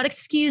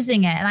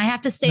excusing it. And I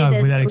have to say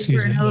this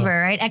over and over,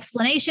 right?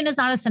 Explanation is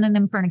not a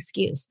synonym for an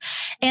excuse.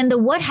 And the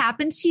what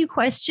happened to you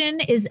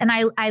question is, and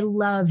I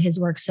love his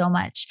work so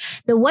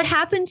much. The what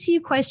happened to you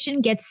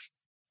question gets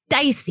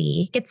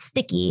dicey, gets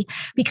sticky,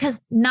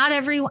 because not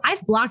everyone,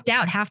 I've blocked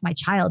out half my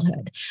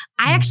childhood.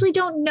 I actually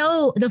don't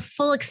know the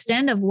full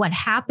extent of what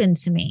happened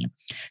to me.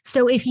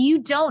 So if you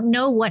don't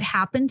know what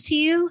happened to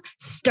you,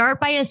 start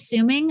by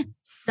assuming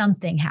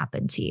something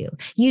happened to you.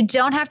 You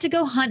don't have to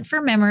go hunt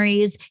for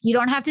memories. You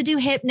don't have to do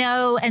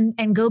hypno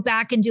and go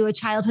back and do a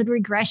childhood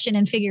regression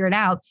and figure it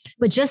out,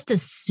 but just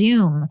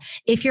assume.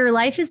 If your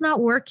life is not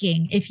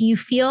working, if you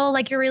feel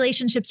like your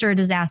relationships are a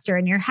disaster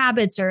and your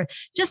habits are,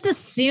 just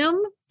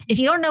assume. If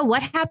you don't know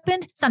what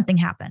happened, something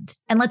happened.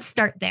 And let's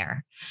start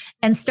there.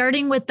 And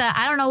starting with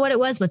I don't know what it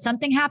was, but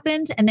something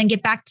happened. And then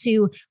get back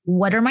to,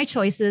 what are my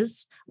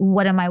choices?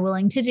 What am I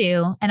willing to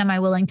do? And am I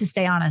willing to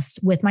stay honest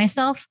with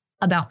myself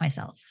about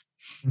myself?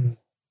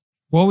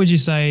 What would you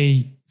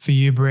say for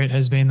you, Britt,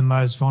 has been the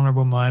most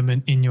vulnerable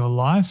moment in your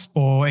life,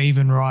 or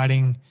even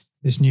writing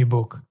this new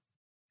book?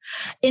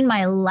 In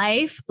my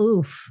life,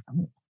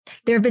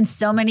 there have been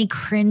so many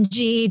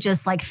cringy,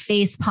 just like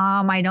face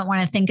palm, I don't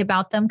want to think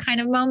about them kind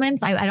of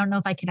moments. I don't know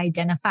if I could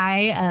identify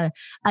a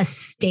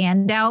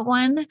standout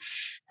one.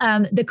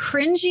 The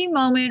cringy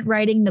moment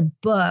writing the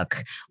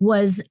book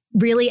was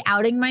really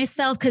outing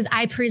myself, because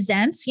I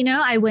present,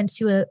 I went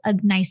to a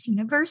nice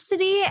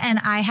university and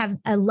I have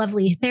a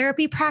lovely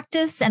therapy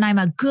practice and I'm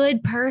a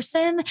good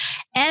person.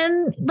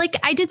 And like,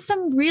 I did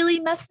some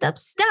really messed up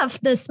stuff.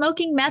 The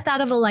smoking meth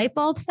out of a light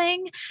bulb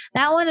thing,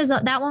 that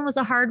one was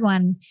a hard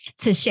one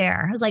to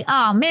share. I was like,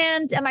 oh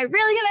man, am I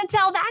really going to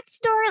tell that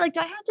story? Like, do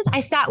I have to?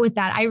 I sat with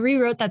that. I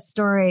rewrote that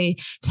story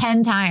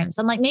 10 times.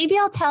 I'm like, maybe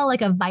I'll tell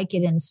like a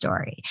Vicodin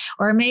story,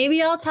 or maybe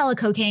I'll tell a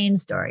cocaine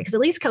story. Cause at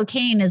least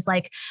cocaine is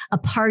like a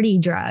party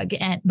drug,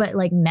 but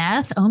like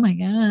meth, oh my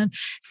God.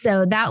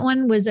 So that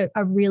one was a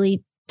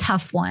really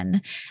tough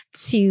one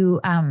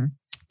to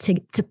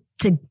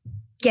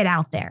get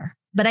out there,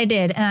 but I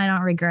did, and I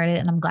don't regret it.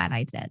 And I'm glad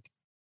I did.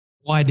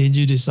 Why did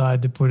you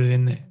decide to put it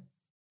in there?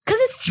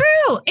 Because it's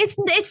true. It's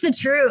the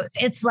truth.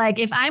 It's like,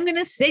 if I'm going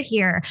to sit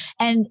here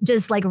and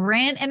just like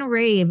rant and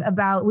rave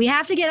about, we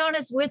have to get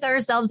honest with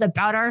ourselves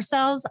about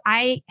ourselves.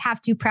 I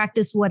have to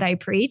practice what I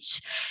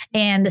preach,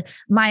 and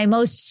my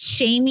most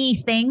shamey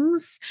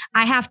things,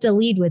 I have to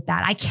lead with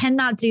that. I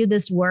cannot do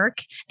this work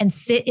and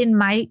sit in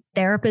my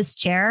therapist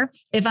chair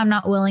if I'm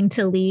not willing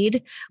to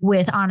lead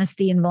with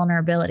honesty and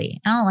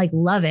vulnerability. I don't like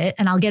love it.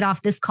 And I'll get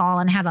off this call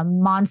and have a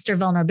monster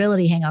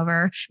vulnerability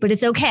hangover, but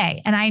it's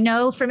okay. And I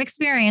know from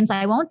experience,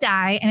 I won't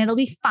die and it'll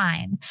be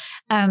fine.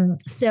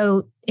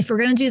 So if we're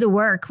going to do the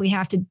work, we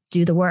have to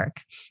do the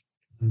work.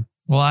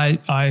 Well,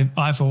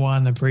 I for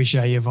one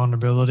appreciate your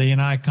vulnerability,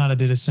 and I kind of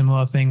did a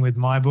similar thing with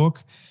my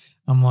book.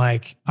 I'm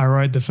like, I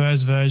wrote the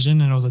first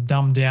version and it was a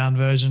dumbed down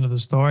version of the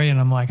story. And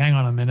I'm like, hang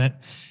on a minute.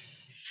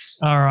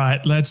 All right,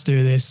 let's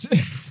do this.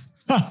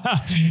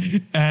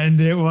 And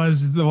it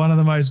was one of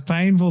the most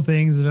painful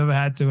things I've ever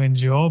had to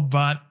endure,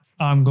 but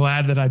I'm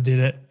glad that I did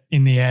it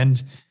in the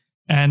end.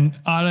 And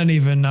I don't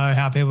even know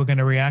how people are going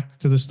to react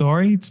to the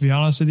story, to be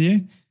honest with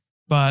you,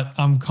 but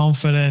I'm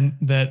confident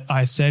that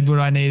I said what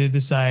I needed to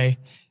say.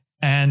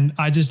 And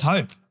I just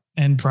hope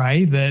and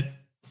pray that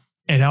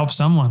it helps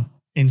someone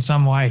in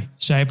some way,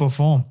 shape or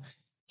form,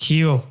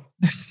 heal.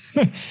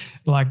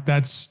 Like,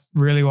 that's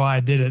really why I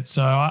did it.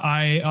 So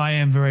I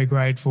am very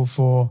grateful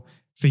for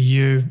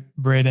you,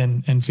 Britt,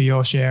 and for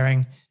your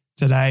sharing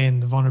today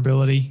and the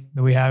vulnerability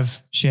that we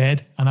have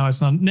shared. I know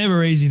it's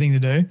never an easy thing to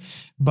do,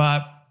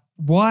 but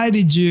why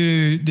did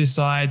you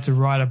decide to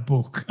write a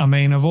book? I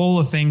mean, of all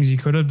the things you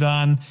could have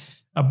done,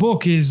 a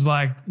book is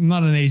like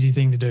not an easy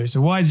thing to do.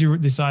 So why did you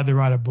decide to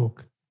write a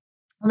book?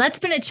 Well, that's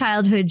been a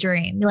childhood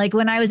dream. Like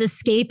when I was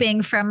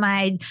escaping from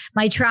my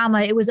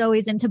trauma, it was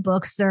always into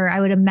books, or I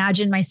would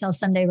imagine myself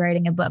someday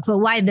writing a book. But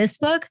why this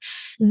book?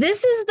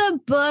 This is the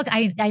book.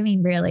 I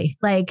mean, really,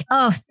 like,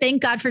 oh,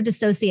 thank God for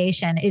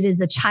dissociation. It is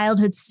the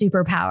childhood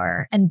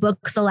superpower, and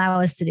books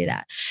allow us to do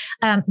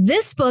that.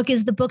 This book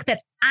is the book that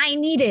I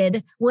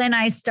needed when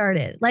I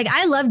started. Like,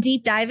 I love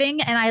deep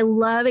diving and I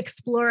love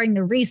exploring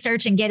the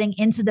research and getting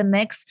into the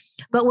mix.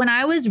 But when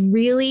I was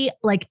really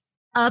like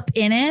up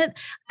in it,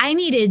 I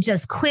needed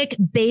just quick,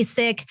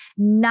 basic,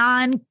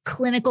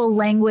 non-clinical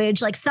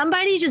language. Like,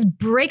 somebody just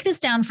break this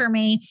down for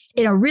me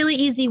in a really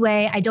easy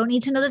way. I don't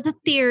need to know the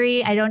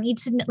theory. I don't need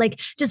to, like,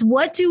 just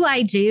what do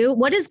I do?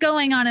 What is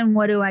going on and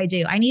what do I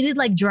do? I needed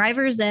like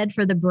driver's ed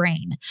for the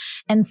brain.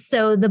 And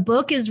so the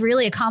book is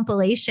really a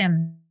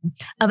compilation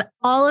of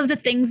all of the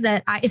things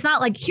that it's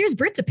not like, here's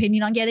Britt's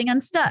opinion on getting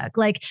unstuck.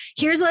 Like,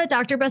 here's what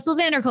Dr. Bessel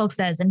van der Kolk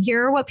says. And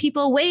here are what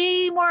people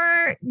way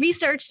more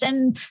researched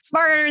and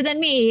smarter than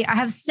me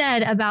have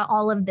said about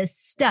all of this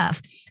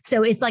stuff.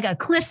 So it's like a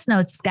Cliff's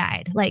Notes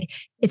guide. Like,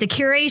 it's a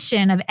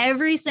curation of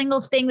every single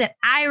thing that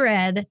I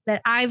read,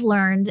 that I've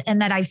learned,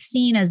 and that I've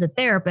seen as a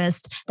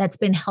therapist that's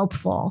been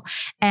helpful.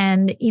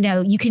 And, you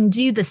know, you can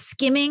do the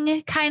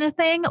skimming kind of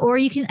thing, or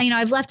you can, you know,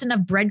 I've left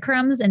enough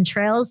breadcrumbs and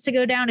trails to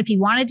go down. If you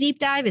want a deep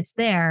dive, it's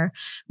there.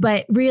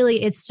 But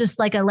really, it's just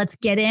like a let's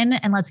get in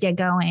and let's get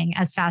going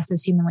as fast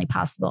as humanly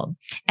possible.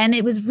 And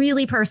it was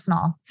really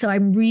personal. So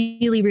I'm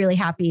really, really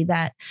happy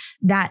that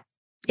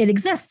it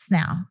exists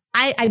now.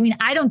 I mean,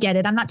 I don't get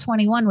it. I'm not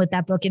 21 with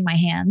that book in my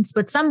hands,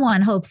 but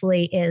someone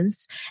hopefully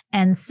is.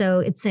 And so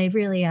it's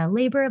really a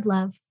labor of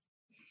love.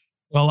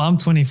 Well, I'm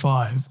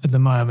 25 at the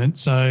moment,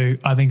 so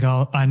I think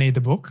I need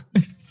the book.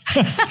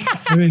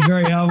 It was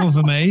very helpful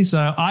for me.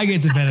 So I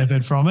get to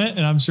benefit from it.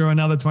 And I'm sure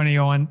another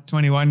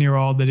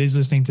 21-year-old that is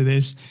listening to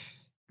this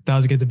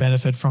does get to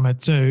benefit from it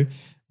too.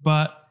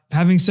 But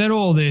having said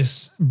all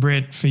this,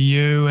 Britt, for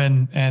you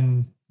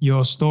and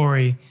your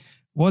story,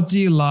 what do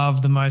you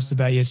love the most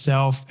about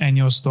yourself and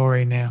your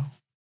story now?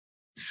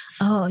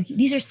 Oh,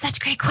 these are such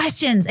great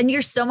questions. And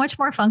you're so much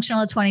more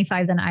functional at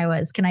 25 than I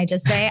was. Can I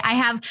just say, I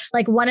have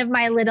like one of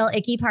my little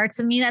icky parts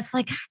of me that's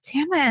like,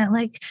 damn it,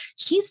 like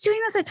he's doing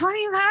this at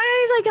 25. Like,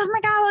 oh my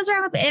God, what's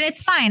wrong with it? And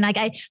it's fine. Like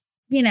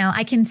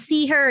I can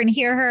see her and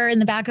hear her in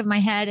the back of my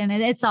head, and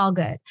it's all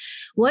good.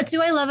 What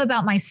do I love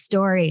about my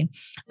story?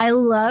 I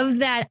love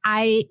that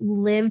I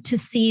live to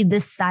see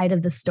this side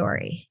of the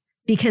story,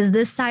 because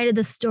this side of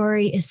the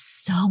story is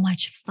so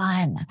much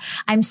fun.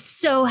 I'm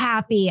so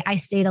happy I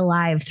stayed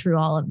alive through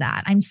all of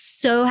that. I'm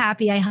so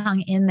happy I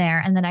hung in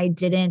there and that I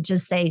didn't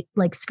just say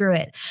like, screw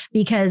it,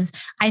 because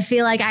I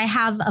feel like I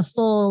have a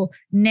full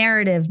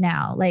narrative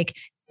now, like,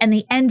 and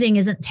the ending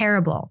isn't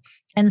terrible.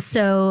 And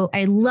so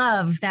I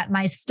love that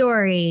my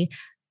story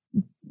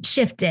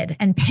shifted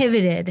and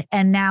pivoted.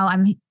 And now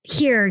I'm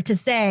here to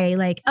say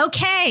like,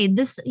 okay,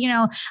 this,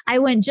 I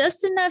went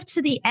just enough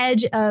to the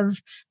edge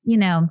of,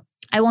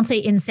 I won't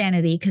say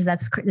insanity, because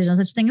there's no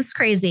such thing as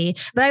crazy,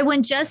 but I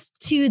went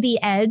just to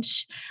the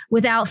edge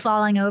without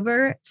falling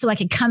over, so I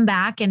could come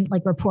back and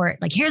like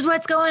report, like, here's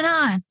what's going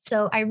on.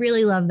 So I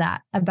really love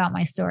that about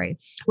my story.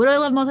 What do I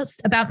love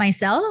most about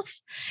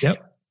myself?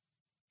 Yep.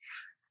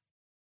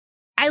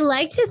 I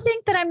like to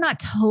think that I'm not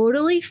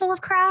totally full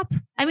of crap.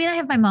 I mean, I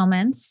have my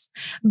moments,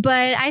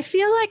 but I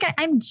feel like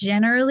I'm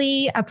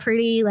generally a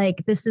pretty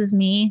like, this is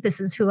me, this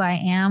is who I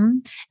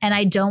am. And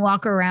I don't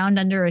walk around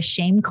under a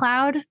shame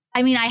cloud.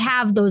 I mean, I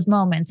have those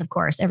moments, of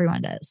course,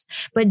 everyone does,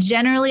 but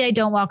generally I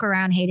don't walk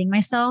around hating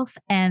myself.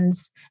 And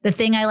the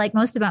thing I like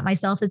most about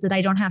myself is that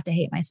I don't have to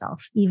hate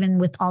myself, even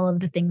with all of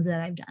the things that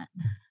I've done.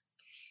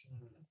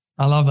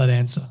 I love that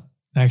answer,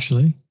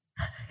 actually.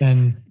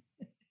 And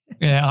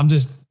yeah, I'm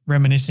just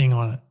reminiscing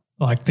on it,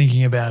 like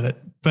thinking about it.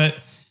 But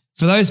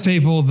for those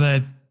people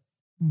that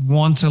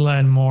want to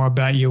learn more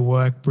about your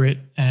work, Britt,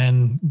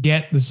 and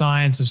get the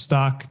science of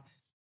Stuck,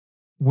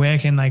 where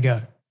can they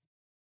go?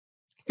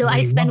 So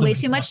I spend way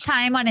too much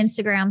time on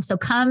Instagram. So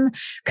come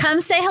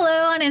say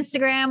hello on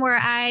Instagram, where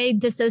I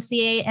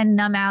dissociate and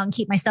numb out and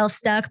keep myself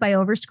stuck by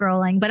over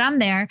scrolling. But I'm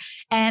there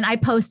and I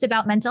post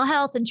about mental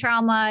health and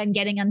trauma and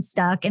getting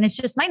unstuck. And it's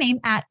just my name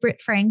 @Britt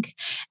Frank.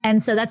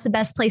 And so that's the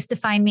best place to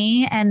find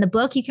me. And the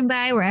book you can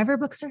buy wherever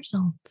books are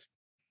sold.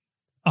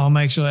 I'll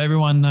make sure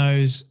everyone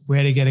knows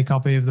where to get a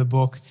copy of the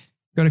book.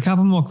 Got a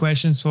couple more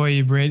questions for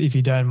you, Britt, if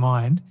you don't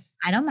mind.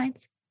 I don't mind.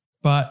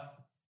 But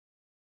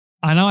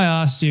I know I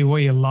asked you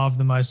what you love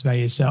the most about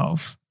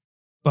yourself,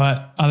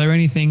 but are there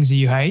any things that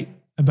you hate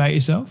about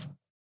yourself?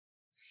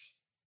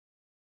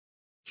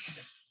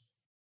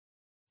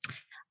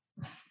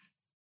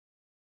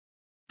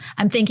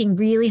 I'm thinking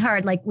really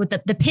hard, like with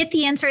the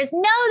pithy answer is no,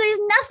 there's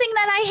nothing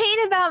that I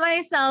hate about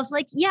myself.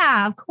 Like,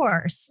 yeah, of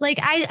course. Like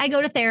I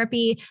go to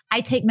therapy,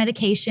 I take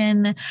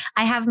medication,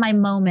 I have my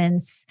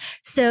moments.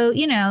 So,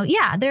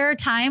 yeah, there are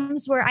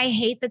times where I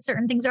hate that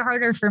certain things are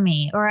harder for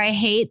me, or I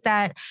hate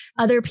that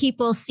other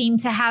people seem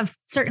to have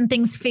certain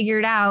things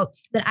figured out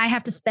that I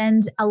have to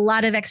spend a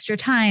lot of extra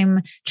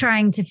time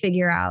trying to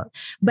figure out.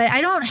 But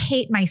I don't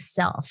hate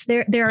myself.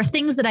 There are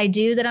things that I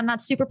do that I'm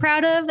not super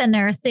proud of, and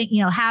there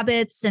are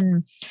habits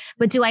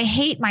but do I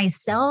hate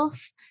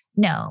myself?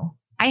 No,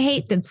 I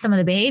hate some of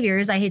the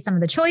behaviors. I hate some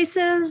of the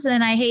choices,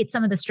 and I hate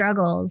some of the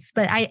struggles,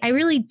 but I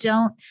really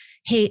don't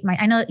hate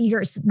I know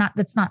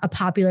that's not a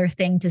popular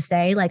thing to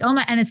say, like, oh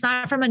my, and it's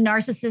not from a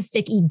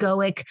narcissistic,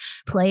 egoic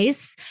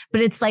place,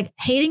 but it's like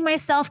hating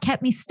myself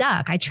kept me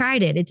stuck. I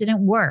tried it. It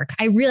didn't work.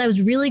 I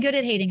was really good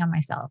at hating on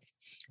myself.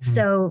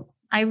 So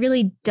I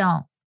really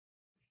don't.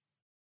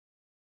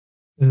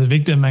 There's a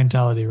victim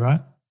mentality,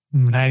 right?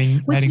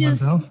 Hating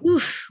myself.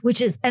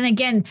 And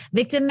again,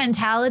 victim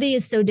mentality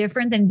is so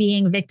different than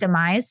being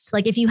victimized.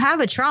 Like if you have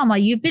a trauma,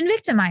 you've been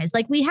victimized.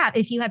 Like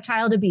if you have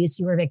child abuse,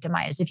 you were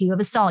victimized. If you have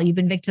assault, you've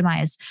been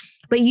victimized.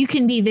 But you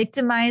can be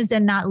victimized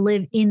and not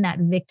live in that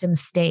victim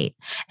state.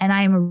 And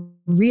I'm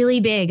really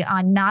big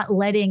on not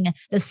letting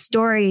the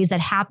stories that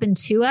happen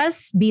to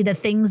us be the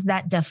things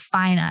that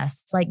define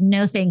us. Like,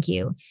 no, thank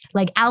you.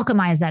 Like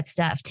alchemize that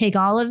stuff, take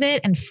all of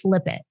it and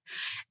flip it.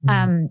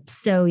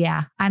 So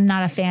yeah, I'm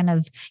not a fan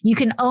of, you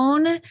can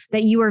own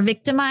that you were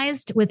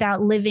victimized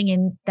without living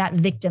in that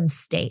victim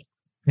state.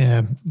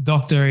 Yeah.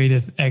 Dr.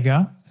 Edith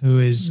Egger, who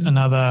is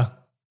another,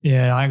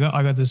 I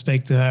got to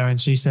speak to her, and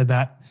she said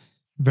that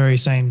very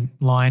same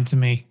line to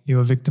me. You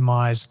were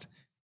victimized.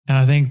 And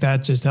I think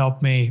that just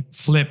helped me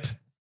flip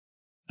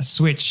a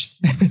switch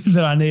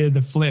that I needed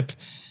to flip.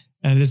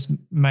 And it just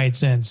made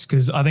sense,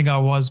 because I think I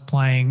was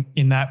playing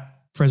in that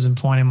present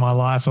point in my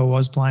life. I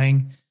was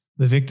playing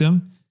the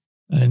victim,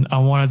 and I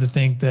wanted to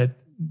think that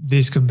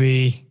this could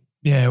be,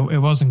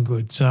 it wasn't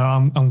good. So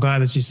I'm glad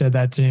that she said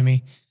that to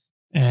me.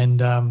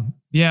 And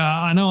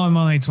I know I'm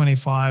only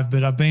 25,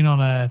 but I've been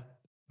on a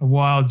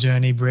wild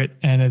journey, Britt,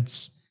 and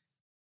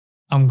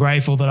I'm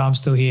grateful that I'm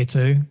still here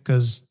too,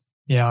 because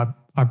I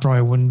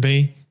probably wouldn't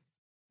be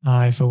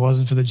if it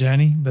wasn't for the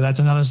journey, but that's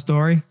another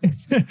story.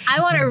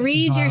 I want to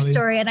read your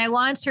story, and I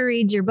want to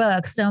read your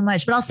book so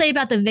much, but I'll say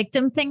about the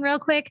victim thing real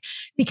quick,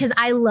 because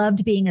I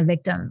loved being a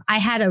victim. I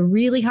had a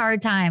really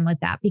hard time with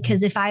that,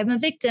 because if I'm a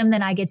victim,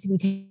 then I get to be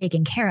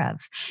taken care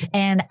of.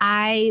 And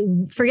I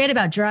forget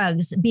about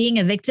drugs, being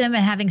a victim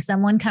and having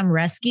someone come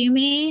rescue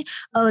me.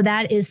 Oh,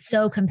 that is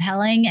so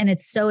compelling, and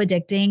it's so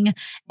addicting.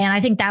 And I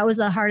think that was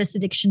the hardest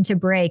addiction to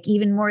break,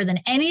 even more than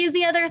any of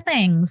the other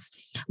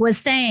things, was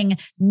saying,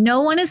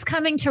 no one is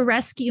coming to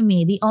rescue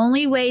me. The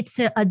only way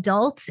to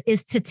adult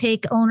is to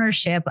take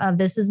ownership of,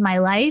 this is my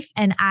life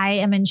and I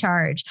am in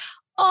charge.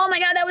 Oh my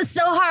God, that was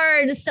so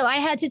hard. So I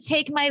had to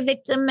take my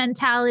victim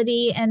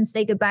mentality and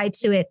say goodbye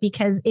to it,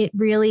 because it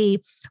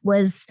really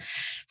was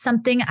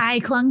something I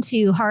clung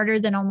to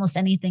harder than almost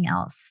anything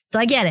else. So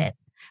I get it,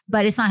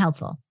 but it's not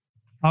helpful.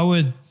 I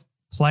would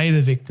play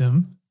the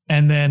victim,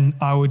 and then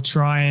I would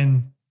try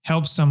and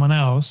help someone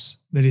else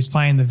that is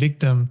playing the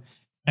victim,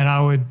 and I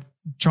would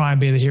try and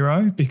be the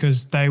hero,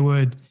 because they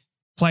would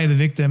play the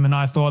victim, and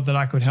I thought that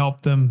I could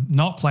help them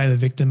not play the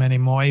victim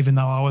anymore, even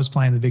though I was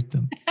playing the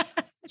victim.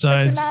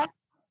 So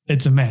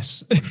it's a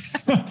mess.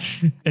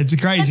 It's a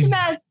crazy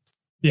mess.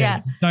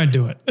 Yeah. Don't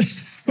do it.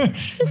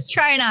 Just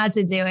try not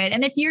to do it.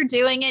 And if you're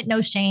doing it,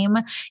 no shame.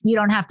 You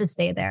don't have to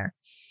stay there.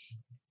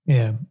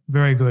 Yeah,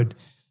 very good.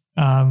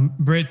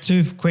 Britt,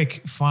 2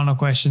 quick final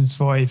questions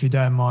for you, if you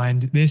don't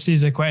mind. This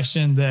is a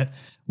question that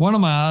one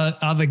of my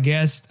other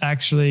guests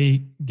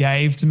actually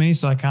gave to me,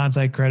 so I can't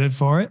take credit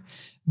for it.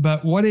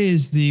 But what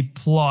is the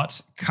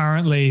plot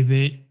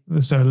currently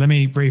so let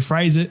me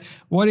rephrase it.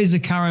 What is the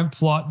current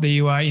plot that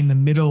you are in the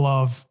middle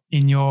of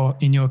in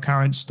your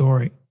current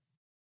story?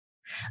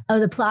 Oh,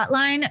 the plot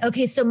line.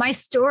 Okay. So my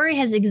story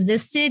has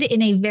existed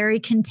in a very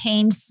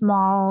contained,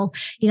 small,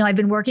 I've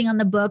been working on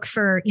the book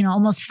for,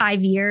 almost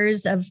 5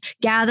 years of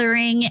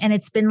gathering. And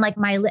it's been like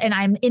and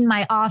I'm in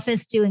my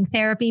office doing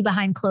therapy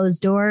behind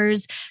closed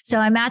doors. So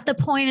I'm at the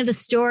point of the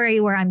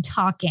story where I'm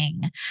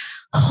talking.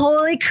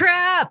 Holy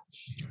crap.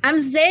 I'm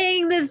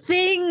saying the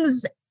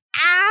things.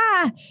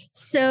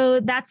 So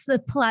that's the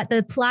plot.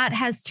 The plot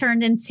has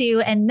turned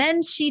into, and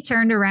then she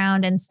turned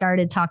around and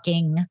started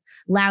talking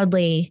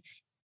loudly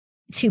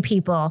to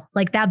people.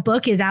 Like that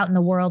book is out in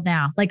the world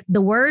now. Like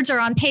the words are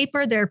on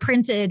paper, they're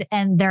printed,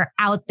 and they're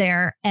out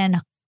there. And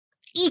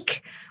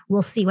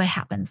we'll see what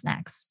happens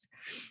next.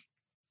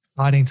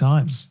 Exciting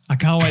times. I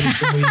can't wait to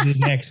see what you do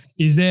next.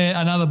 Is there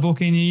another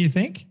book in you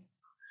think?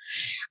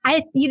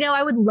 I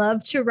would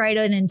love to write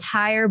an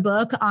entire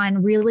book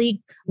on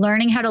really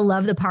learning how to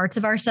love the parts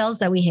of ourselves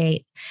that we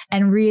hate,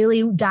 and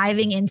really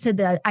diving into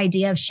the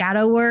idea of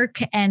shadow work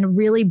and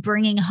really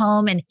bringing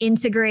home and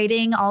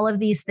integrating all of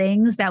these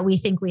things that we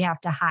think we have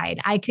to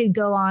hide. I could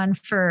go on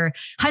for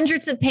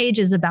hundreds of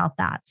pages about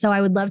that. So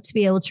I would love to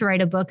be able to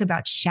write a book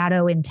about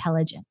shadow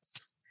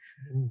intelligence.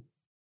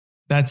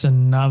 That's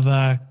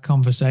another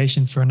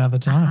conversation for another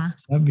time.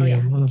 That'd be a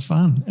lot of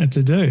fun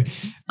to do.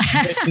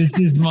 This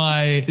is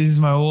my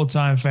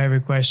all-time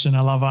favorite question.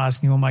 I love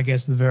asking all my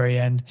guests at the very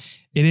end.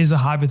 It is a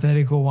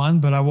hypothetical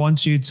one, but I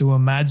want you to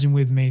imagine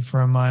with me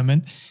for a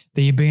moment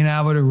that you've been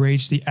able to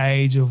reach the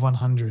age of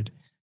 100.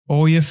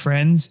 All your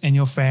friends and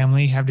your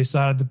family have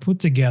decided to put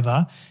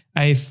together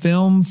a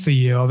film for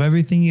you of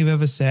everything you've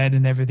ever said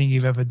and everything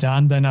you've ever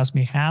done. Don't ask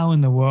me how in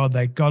the world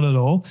they got it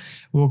all.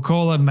 We'll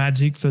call it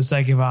magic for the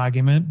sake of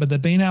argument, but they've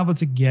been able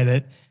to get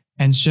it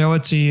and show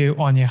it to you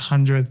on your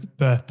 100th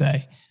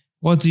birthday.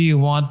 What do you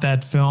want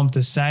that film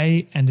to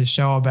say and to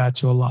show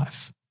about your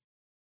life?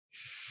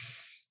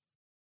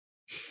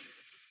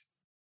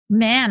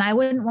 Man, I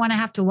wouldn't want to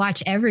have to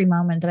watch every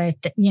moment that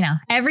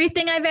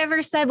everything I've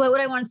ever said. What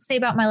would I want to say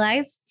about my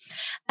life?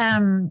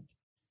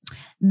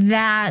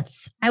 That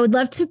I would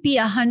love to be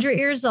 100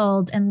 years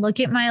old and look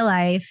at my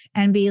life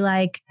and be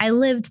like, I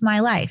lived my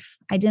life.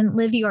 I didn't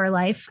live your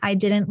life. I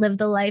didn't live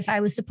the life I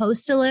was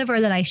supposed to live, or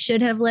that I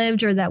should have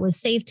lived, or that was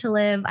safe to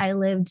live. I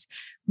lived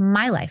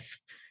my life.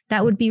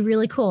 That would be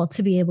really cool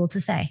to be able to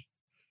say.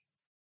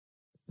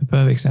 The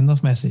perfect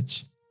send-off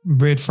message.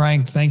 Britt,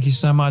 Frank, thank you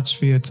so much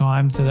for your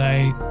time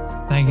today.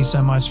 Thank you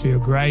so much for your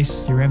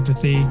grace, your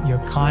empathy, your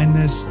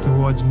kindness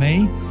towards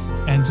me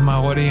and to my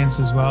audience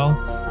as well.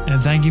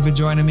 And thank you for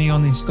joining me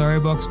on the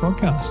Storybox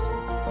podcast.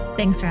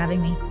 Thanks for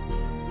having me.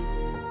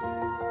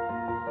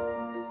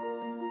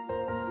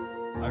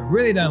 I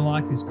really don't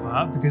like this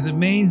part because it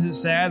means that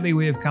sadly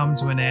we have come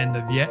to an end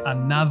of yet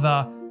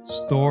another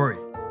story.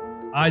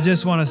 I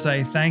just want to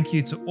say thank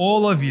you to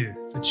all of you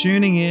for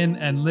tuning in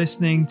and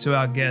listening to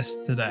our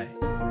guests today.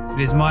 It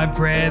is my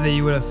prayer that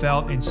you would have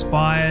felt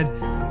inspired,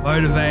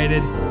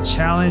 motivated,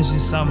 challenged in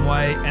some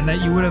way, and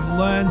that you would have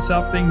learned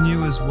something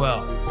new as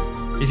well.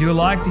 If you would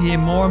like to hear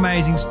more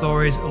amazing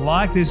stories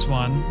like this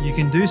one, you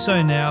can do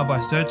so now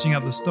by searching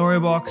up the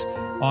Storybox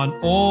on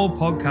all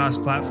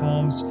podcast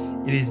platforms.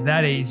 It is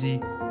that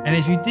easy. And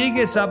if you did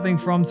get something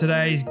from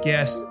today's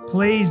guest,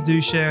 please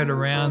do share it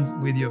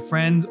around with your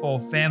friend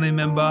or family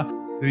member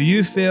who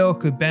you feel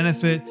could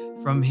benefit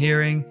from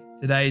hearing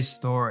today's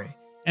story.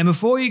 And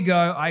before you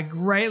go, I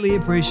greatly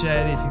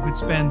appreciate it if you could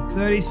spend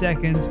 30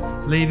 seconds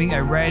leaving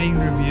a rating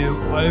review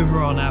over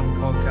on Apple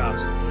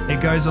Podcasts.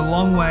 It goes a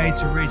long way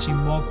to reaching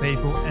more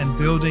people and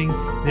building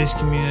this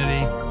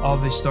community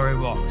of the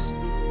Storybox.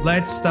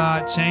 Let's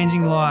start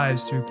changing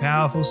lives through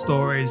powerful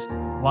stories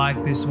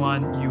like this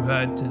one you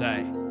heard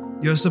today.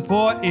 Your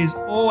support is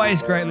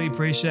always greatly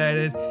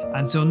appreciated.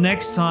 Until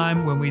next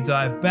time, when we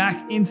dive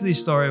back into the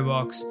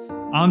Storybox,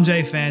 I'm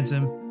Jay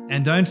Phantom,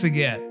 and don't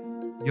forget,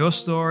 your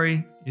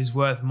story is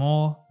worth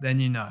more than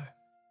you know.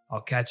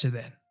 I'll catch you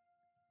then.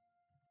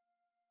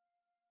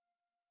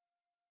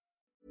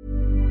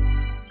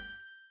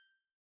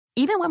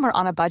 Even when we're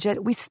on a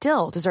budget, we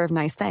still deserve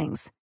nice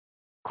things.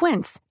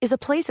 Quince is a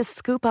place to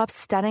scoop up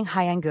stunning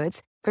high-end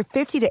goods for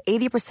 50 to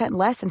 80%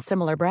 less than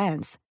similar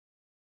brands.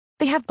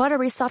 They have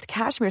buttery soft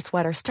cashmere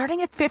sweaters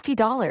starting at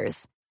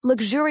 $50,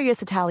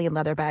 luxurious Italian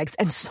leather bags,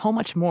 and so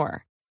much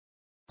more.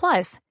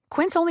 Plus,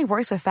 Quince only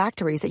works with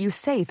factories that use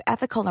safe,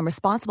 ethical, and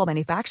responsible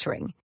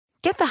manufacturing.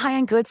 Get the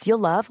high-end goods you'll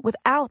love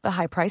without the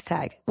high price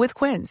tag with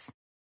Quince.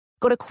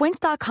 Go to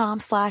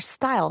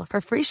quince.com/style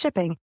for free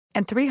shipping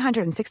and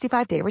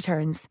 365-day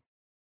returns.